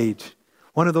profile page,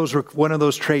 one of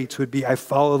those traits would be, I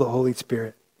follow the Holy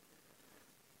Spirit.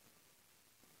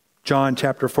 John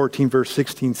chapter 14, verse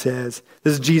 16 says,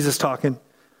 this is Jesus talking,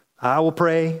 I will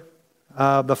pray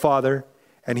the Father,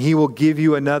 and he will give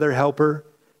you another helper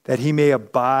that he may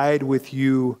abide with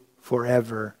you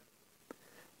forever.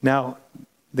 Now,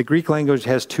 the Greek language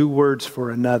has two words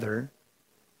for another,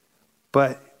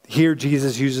 but here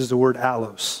Jesus uses the word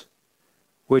allos,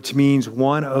 which means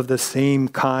one of the same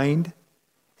kind,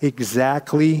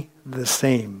 exactly the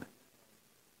same.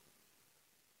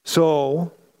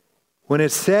 So, when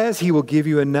it says he will give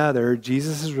you another,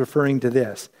 Jesus is referring to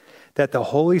this, that the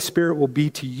Holy Spirit will be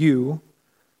to you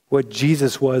what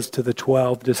Jesus was to the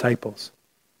 12 disciples.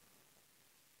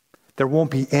 There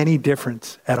won't be any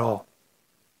difference at all.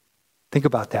 Think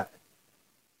about that.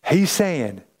 He's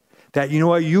saying that, you know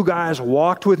what, you guys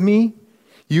walked with me,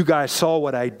 you guys saw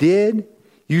what I did,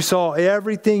 you saw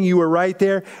everything, you were right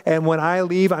there, and when I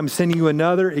leave, I'm sending you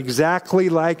another exactly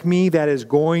like me that is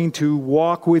going to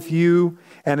walk with you,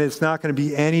 and it's not going to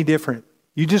be any different.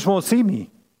 You just won't see me,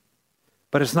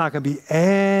 but it's not going to be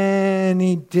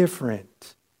any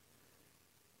different.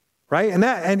 Right?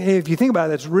 And if you think about it,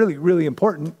 that's really, really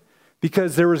important,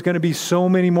 because there was going to be so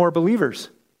many more believers.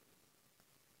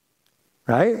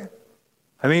 Right?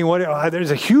 I mean,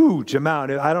 there's a huge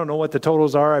amount. I don't know what the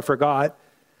totals are. I forgot.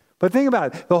 But think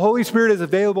about it. The Holy Spirit is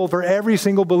available for every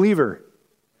single believer.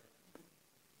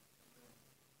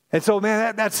 And so,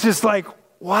 man, that's just like,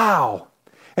 wow.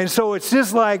 And so it's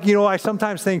just like, you know, I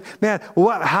sometimes think, man,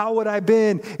 how would I have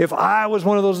been if I was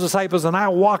one of those disciples and I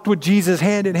walked with Jesus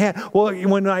hand in hand? Well,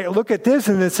 when I look at this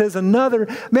and it says another,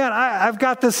 man, I've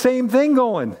got the same thing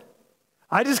going.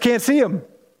 I just can't see him.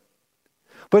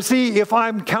 But see, if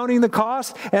I'm counting the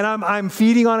cost and I'm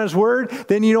feeding on his word,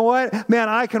 then you know what? Man,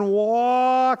 I can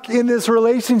walk in this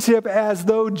relationship as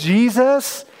though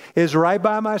Jesus is right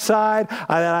by my side,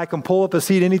 that I can pull up a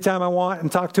seat anytime I want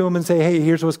and talk to him and say, hey,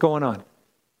 here's what's going on.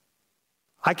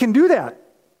 I can do that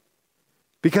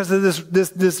because of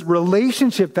this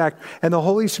relationship factor, and the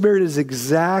Holy Spirit is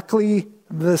exactly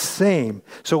the same.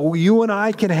 So you and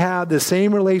I can have the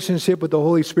same relationship with the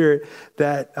Holy Spirit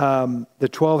that the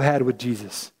 12 had with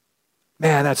Jesus.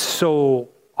 Man, that's so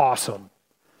awesome.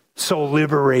 So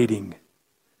liberating,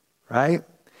 right?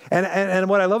 And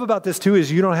what I love about this too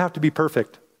is you don't have to be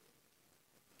perfect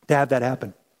to have that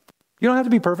happen. You don't have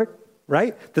to be perfect,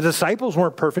 right? The disciples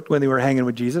weren't perfect when they were hanging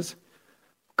with Jesus.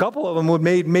 A couple of them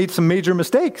made some major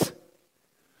mistakes.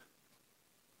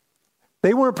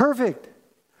 They weren't perfect.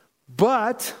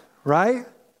 But, right,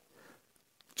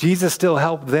 Jesus still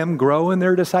helped them grow in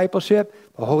their discipleship.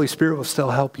 The Holy Spirit will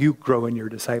still help you grow in your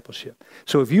discipleship.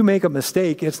 So if you make a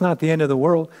mistake, it's not the end of the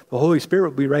world. The Holy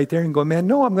Spirit will be right there and go, man,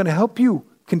 no, I'm going to help you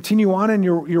continue on in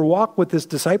your walk with this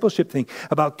discipleship thing,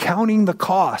 about counting the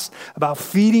cost, about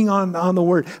feeding on the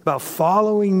word, about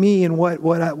following me and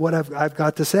what I've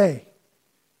got to say.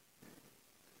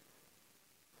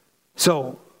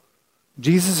 So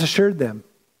Jesus assured them.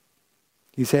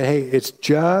 He said, hey, it's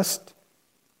just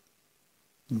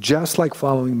like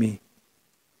following me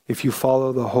if you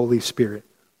follow the Holy Spirit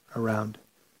around.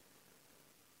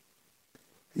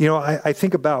 You know, I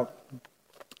think about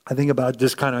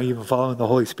just kind of even following the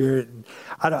Holy Spirit.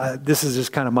 This is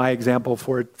just kind of my example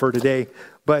for today.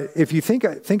 But if you think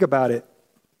about it,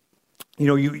 you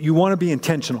know, you want to be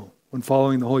intentional when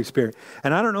following the Holy Spirit.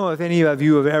 And I don't know if any of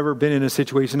you have ever been in a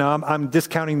situation. Now, I'm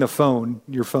discounting your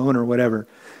phone or whatever,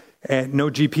 and no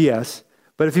GPS.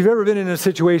 But if you've ever been in a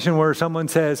situation where someone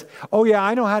says, oh yeah,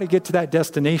 I know how to get to that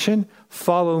destination,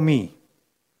 follow me,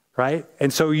 right?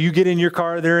 And so you get in your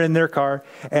car, they're in their car,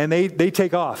 and they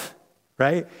take off,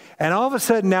 right? And all of a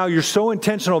sudden now you're so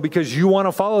intentional because you want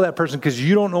to follow that person because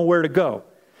you don't know where to go.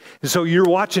 And so you're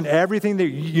watching everything that,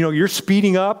 you're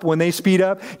speeding up when they speed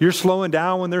up. You're slowing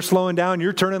down when they're slowing down.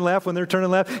 You're turning left when they're turning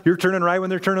left. You're turning right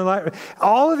when they're turning right.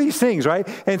 All of these things, right?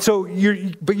 And so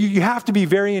you have to be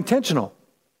very intentional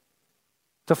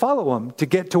to follow them to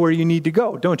get to where you need to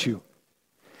go, don't you?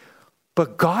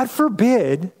 But God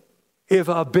forbid if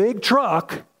a big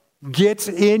truck gets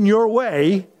in your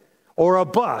way or a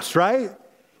bus, right?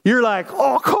 You're like,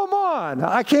 oh, come on.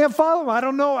 I can't follow them. I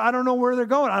don't know where they're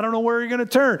going. I don't know where you're going to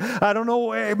turn. I don't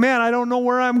know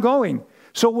where I'm going.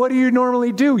 So what do you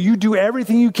normally do? You do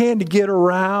everything you can to get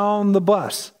around the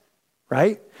bus,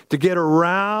 right? To get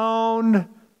around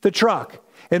the truck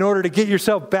in order to get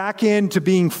yourself back into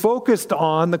being focused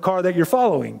on the car that you're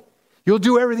following. You'll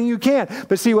do everything you can.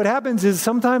 But see, what happens is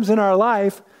sometimes in our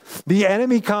life, the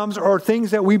enemy comes or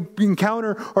things that we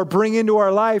encounter or bring into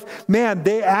our life, man,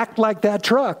 they act like that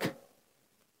truck.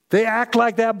 They act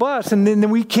like that bus, and then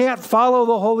we can't follow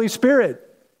the Holy Spirit.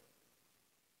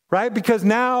 Right? Because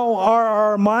now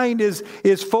our mind is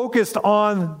focused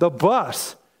on the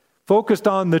bus, focused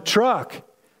on the truck.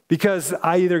 Because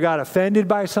I either got offended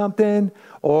by something,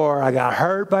 or I got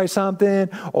hurt by something,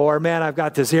 or man, I've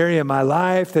got this area in my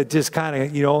life that just kind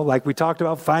of, like we talked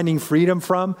about finding freedom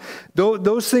from.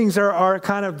 Those things are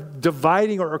kind of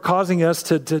dividing or causing us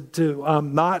to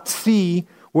not see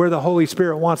where the Holy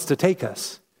Spirit wants to take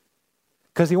us.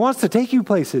 Because He wants to take you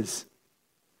places.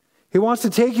 He wants to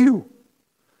take you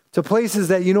to places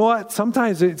that, you know what,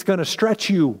 sometimes it's going to stretch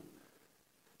you.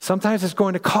 Sometimes it's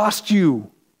going to cost you.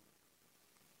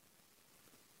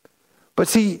 But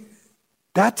see,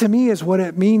 that to me is what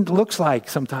it looks like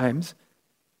sometimes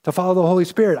to follow the Holy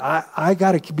Spirit. I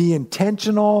got to be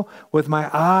intentional with my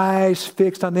eyes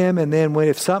fixed on them. And then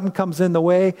if something comes in the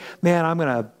way, man, I'm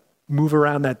going to move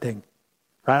around that thing.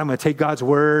 Right? I'm going to take God's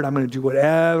word. I'm going to do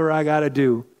whatever I got to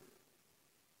do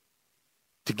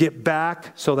to get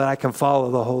back so that I can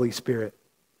follow the Holy Spirit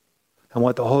and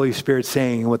what the Holy Spirit's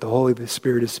saying and what the Holy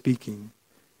Spirit is speaking.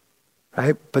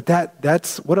 Right? But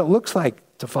that's what it looks like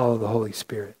to follow the Holy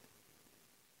Spirit,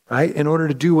 right? In order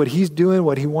to do what He's doing,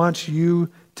 what He wants you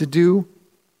to do.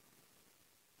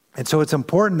 And so it's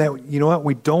important that,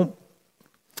 we don't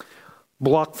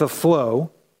block the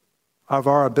flow of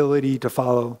our ability to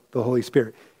follow the Holy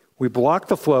Spirit. We block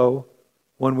the flow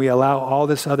when we allow all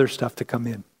this other stuff to come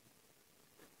in.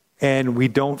 And we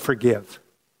don't forgive,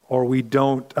 or we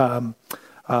don't, do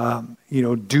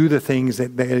the things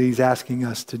that He's asking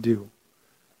us to do.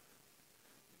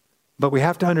 But we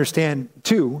have to understand,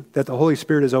 too, that the Holy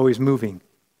Spirit is always moving.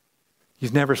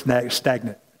 He's never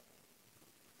stagnant,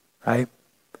 right?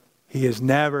 He is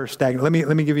never stagnant.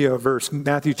 Let me give you a verse,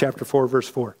 Matthew chapter 4, verse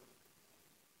 4.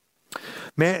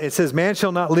 It says, man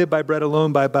shall not live by bread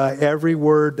alone, but by every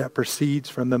word that proceeds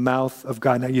from the mouth of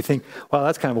God. Now you think, well,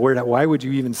 that's kind of weird. Why would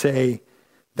you even say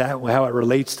that, how it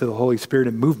relates to the Holy Spirit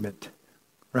and movement,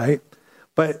 right?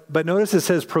 But notice it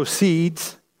says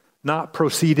proceeds, not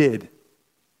proceeded.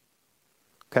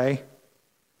 Okay?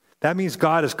 That means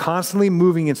God is constantly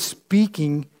moving and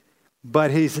speaking,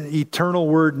 but His eternal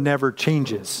word never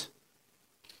changes.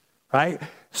 Right?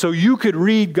 So you could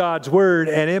read God's word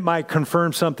and it might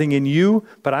confirm something in you,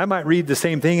 but I might read the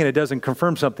same thing and it doesn't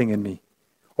confirm something in me,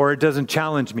 or it doesn't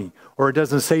challenge me, or it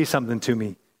doesn't say something to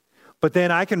me. But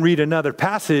then I can read another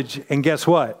passage and guess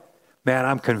what? Man,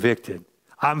 I'm convicted.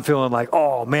 I'm feeling like,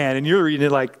 oh man, and you're reading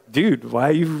it like, dude,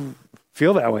 why do you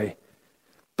feel that way?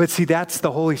 But see, that's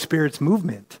the Holy Spirit's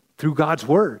movement through God's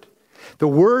word. The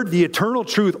word, the eternal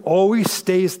truth, always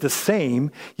stays the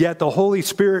same, yet the Holy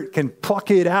Spirit can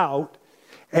pluck it out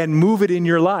and move it in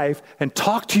your life and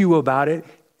talk to you about it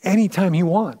anytime He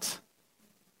wants.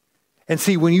 And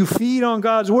see, when you feed on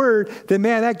God's word, then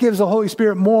man, that gives the Holy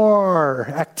Spirit more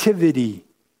activity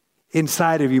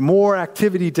inside of you, more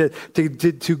activity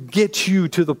to get you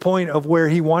to the point of where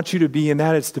He wants you to be, and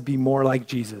that is to be more like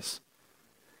Jesus.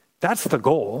 That's the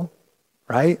goal,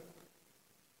 right?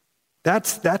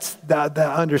 That's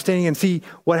the understanding. And see,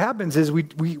 what happens is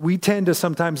we tend to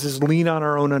sometimes just lean on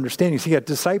our own understanding. See, a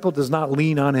disciple does not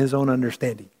lean on his own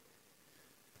understanding.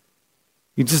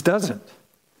 He just doesn't.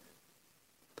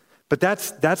 But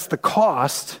that's the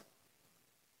cost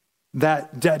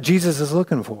that Jesus is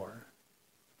looking for.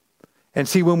 And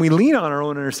see, when we lean on our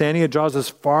own understanding, it draws us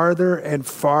farther and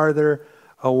farther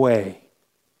away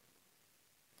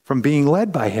from being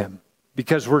led by Him,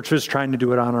 because we're just trying to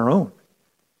do it on our own,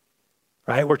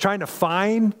 right? We're trying to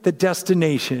find the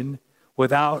destination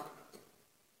without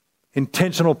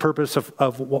intentional purpose of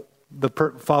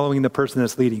following the person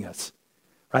that's leading us,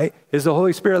 right? Is the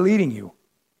Holy Spirit leading you?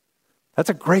 That's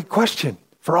a great question.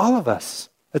 for all of us.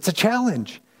 It's a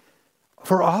challenge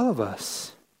for all of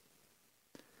us.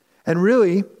 And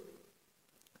really,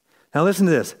 now listen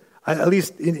to this, at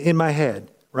least in my head,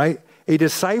 right? A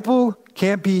disciple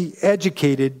can't be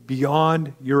educated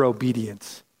beyond your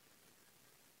obedience.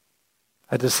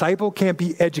 A disciple can't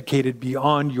be educated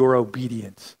beyond your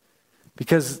obedience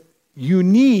because you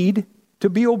need to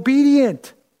be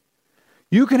obedient.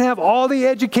 You can have all the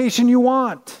education you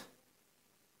want.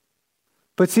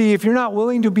 But see, if you're not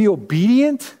willing to be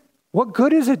obedient, what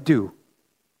good does it do?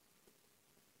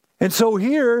 And so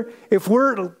here, if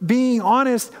we're being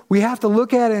honest, we have to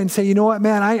look at it and say, you know what,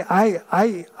 man,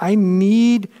 I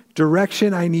need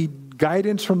direction. I need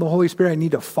guidance from the Holy Spirit. I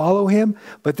need to follow him,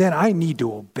 but then I need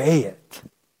to obey it.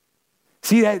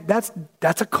 See, that's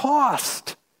a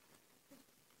cost.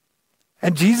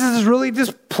 And Jesus is really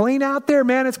just plain out there,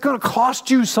 man. It's going to cost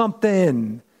you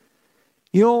something.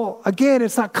 You know, again,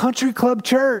 it's not country club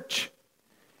church.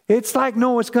 It's like,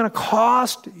 no, it's going to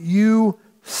cost you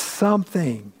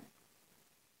something.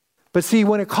 But see,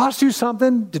 when it costs you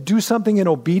something to do something in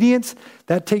obedience,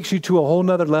 that takes you to a whole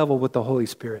nother level with the Holy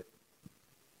Spirit.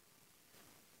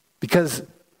 Because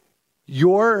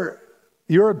your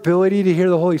ability to hear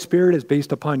the Holy Spirit is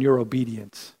based upon your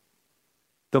obedience.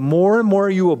 The more and more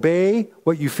you obey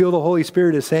what you feel the Holy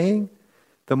Spirit is saying,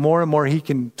 the more and more he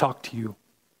can talk to you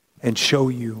and show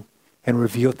you and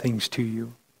reveal things to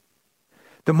you.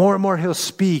 The more and more he'll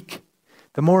speak,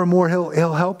 the more and more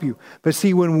he'll help you. But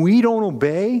see, when we don't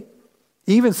obey,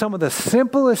 even some of the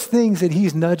simplest things that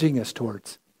he's nudging us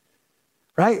towards,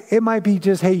 right? It might be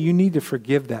just, hey, you need to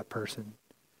forgive that person.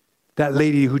 That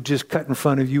lady who just cut in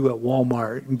front of you at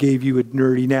Walmart and gave you a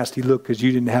nerdy, nasty look because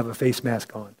you didn't have a face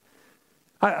mask on.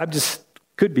 I just,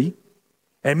 could be.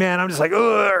 And man, I'm just like,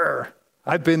 ugh.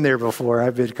 I've been there before.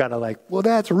 I've been kind of like, well,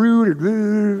 that's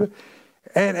rude.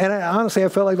 And honestly, I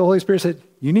felt like the Holy Spirit said,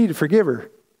 you need to forgive her.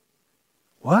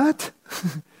 What?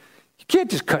 You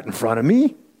can't just cut in front of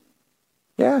me.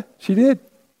 Yeah, she did.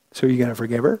 So you're going to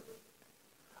forgive her?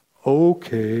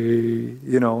 Okay,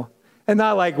 you know. And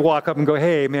not like walk up and go,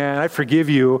 hey, man, I forgive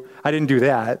you. I didn't do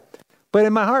that. But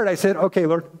in my heart, I said, okay,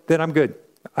 Lord, then I'm good.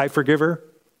 I forgive her.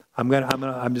 I'm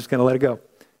just going to let it go.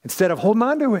 Instead of holding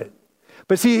on to it.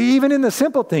 But see, even in the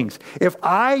simple things, if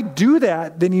I do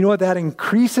that, then you know what? That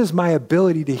increases my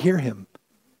ability to hear him.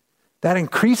 That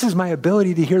increases my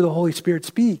ability to hear the Holy Spirit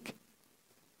speak.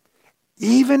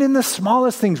 Even in the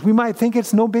smallest things, we might think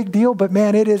it's no big deal, but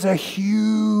man, it is a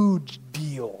huge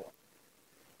deal.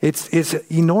 It's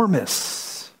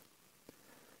enormous.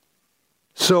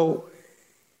 So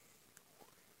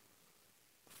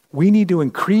we need to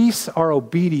increase our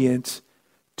obedience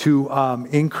to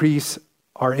increase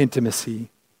our intimacy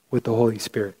with the Holy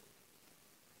Spirit.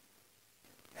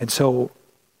 And so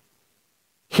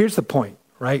here's the point,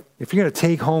 right? If you're going to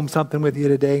take home something with you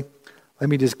today, let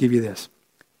me just give you this.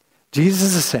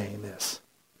 Jesus is saying this.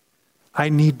 I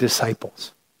need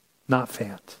disciples, not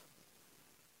fans.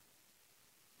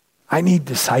 I need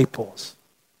disciples.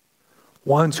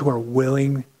 Ones who are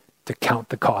willing to count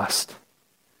the cost.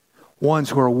 Ones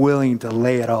who are willing to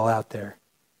lay it all out there.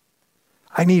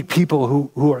 I need people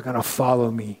who are going to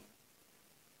follow me.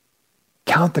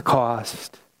 Count the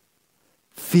cost.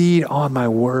 Feed on my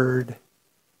word.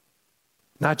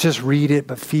 Not just read it,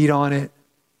 but feed on it.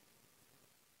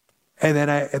 And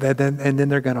then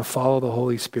they're going to follow the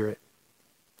Holy Spirit.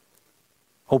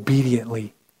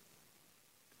 Obediently.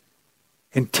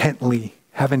 Intently.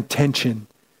 Have intention.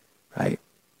 Right?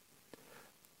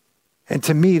 And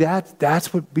to me,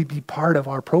 that's what would be part of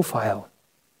our profile.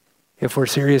 If we're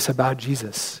serious about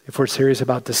Jesus. If we're serious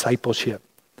about discipleship.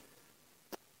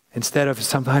 Instead of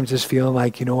sometimes just feeling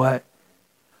like, you know what?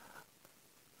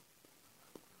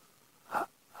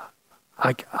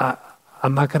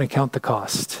 I'm not going to count the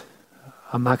cost.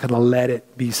 I'm not going to let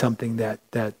it be something that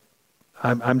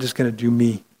I'm just going to do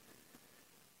me.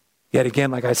 Yet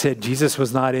again, like I said, Jesus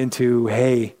was not into,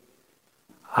 hey,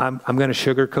 I'm going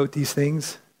to sugarcoat these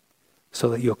things so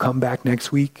that you'll come back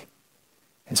next week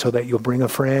and so that you'll bring a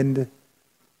friend.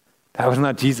 That was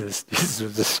not Jesus. Jesus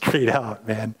was just straight out,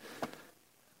 man.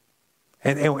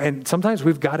 And sometimes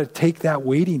we've got to take that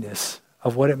weightiness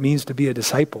of what it means to be a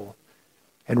disciple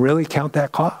and really count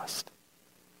that cost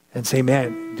and say,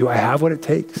 man, do I have what it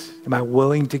takes? Am I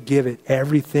willing to give it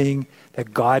everything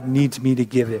that God needs me to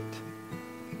give it?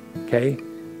 Okay?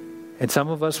 And some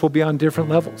of us will be on different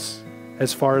levels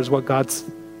as far as what God's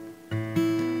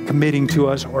committing to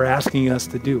us or asking us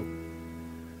to do.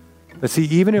 But see,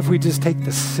 even if we just take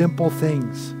the simple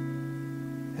things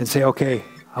and say, okay,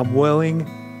 I'm willing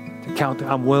to count,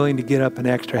 I'm willing to get up an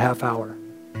extra half hour.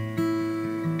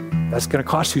 That's going to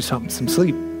cost you some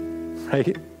sleep,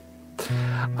 right?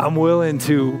 I'm willing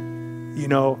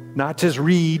to, not just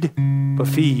read, but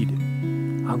feed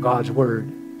on God's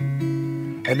word.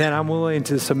 And then I'm willing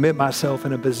to submit myself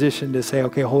in a position to say,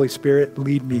 okay, Holy Spirit,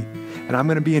 lead me. And I'm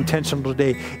going to be intentional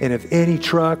today. And if any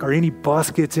truck or any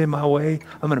bus gets in my way,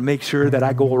 I'm going to make sure that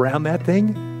I go around that thing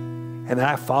and that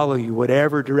I follow you,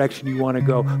 whatever direction you want to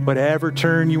go, whatever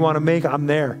turn you want to make, I'm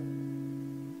there.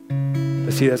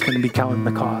 But see, that's going to be counting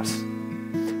the cost.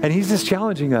 And he's just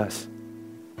challenging us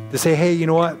to say, hey, you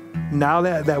know what? Now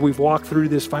that we've walked through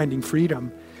this finding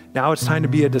freedom, now it's time to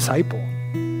be a disciple.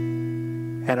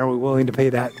 And are we willing to pay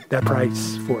that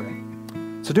price for it?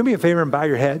 So do me a favor and bow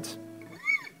your heads.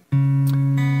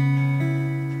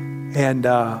 And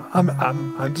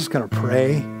I'm just going to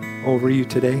pray over you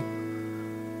today.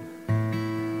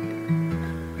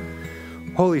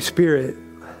 Holy Spirit,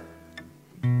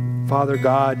 Father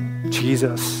God,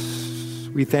 Jesus,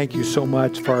 we thank you so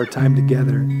much for our time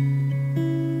together.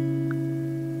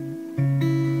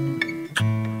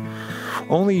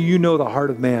 Only you know the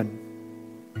heart of man.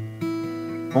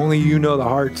 Only you know the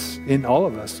hearts in all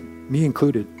of us, me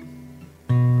included.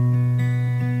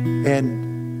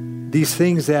 And these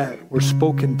things that were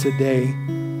spoken today,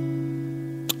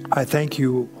 I thank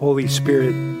you, Holy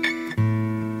Spirit,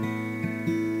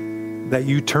 that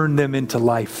you turn them into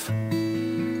life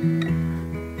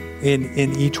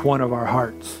in each one of our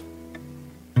hearts.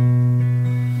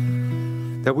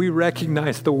 That we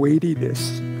recognize the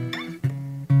weightiness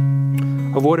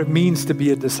of what it means to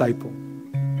be a disciple,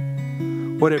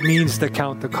 what it means to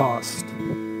count the cost.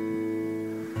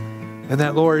 And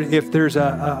that, Lord, if there's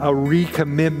a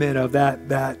recommitment of that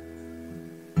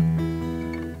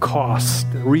cost,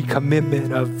 a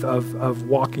recommitment of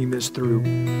walking this through,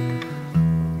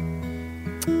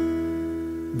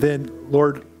 then,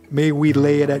 Lord, may we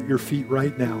lay it at your feet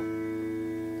right now.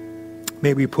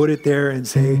 May we put it there and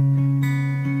say,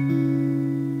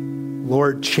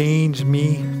 Lord, change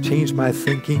me, change my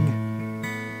thinking.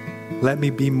 Let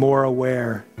me be more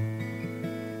aware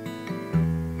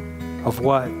of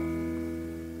what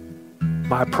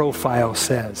my profile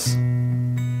says.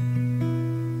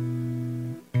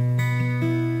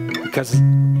 Because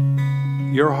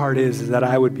your heart is that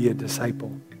I would be a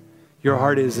disciple. Your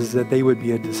heart is that they would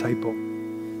be a disciple.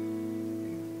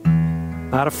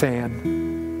 Not a fan.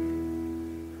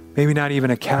 Maybe not even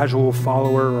a casual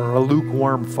follower or a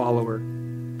lukewarm follower.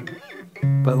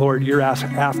 But Lord, you're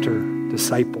after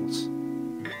disciples.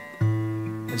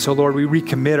 And so, Lord, we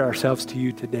recommit ourselves to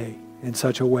you today in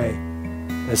such a way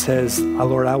that says,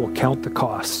 Lord, I will count the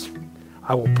costs.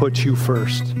 I will put you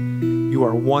first. You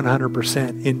are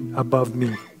 100% above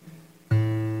me.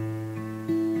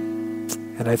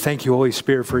 And I thank you, Holy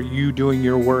Spirit, for you doing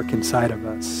your work inside of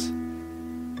us.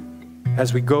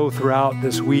 As we go throughout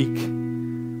this week,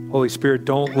 Holy Spirit,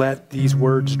 don't let these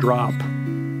words drop.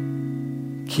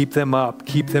 Keep them up.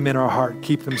 Keep them in our heart.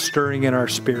 Keep them stirring in our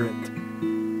spirit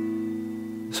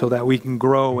so that we can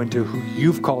grow into who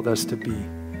you've called us to be.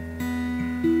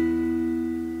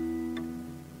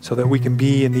 So that we can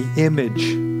be in the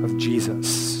image of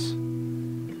Jesus.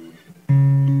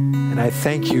 And I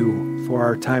thank you for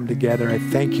our time together. I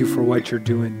thank you for what you're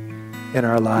doing in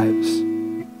our lives.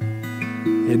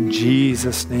 In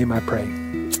Jesus' name I pray.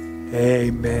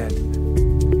 Amen.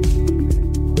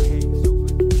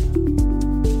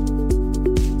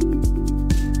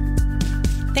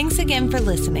 Thanks again for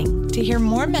listening. To hear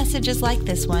more messages like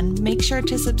this one, make sure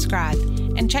to subscribe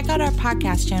and check out our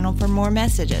podcast channel for more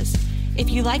messages. If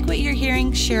you like what you're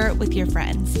hearing, share it with your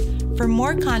friends. For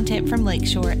more content from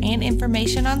Lakeshore and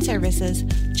information on services,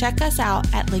 check us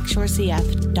out at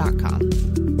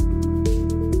lakeshorecf.com.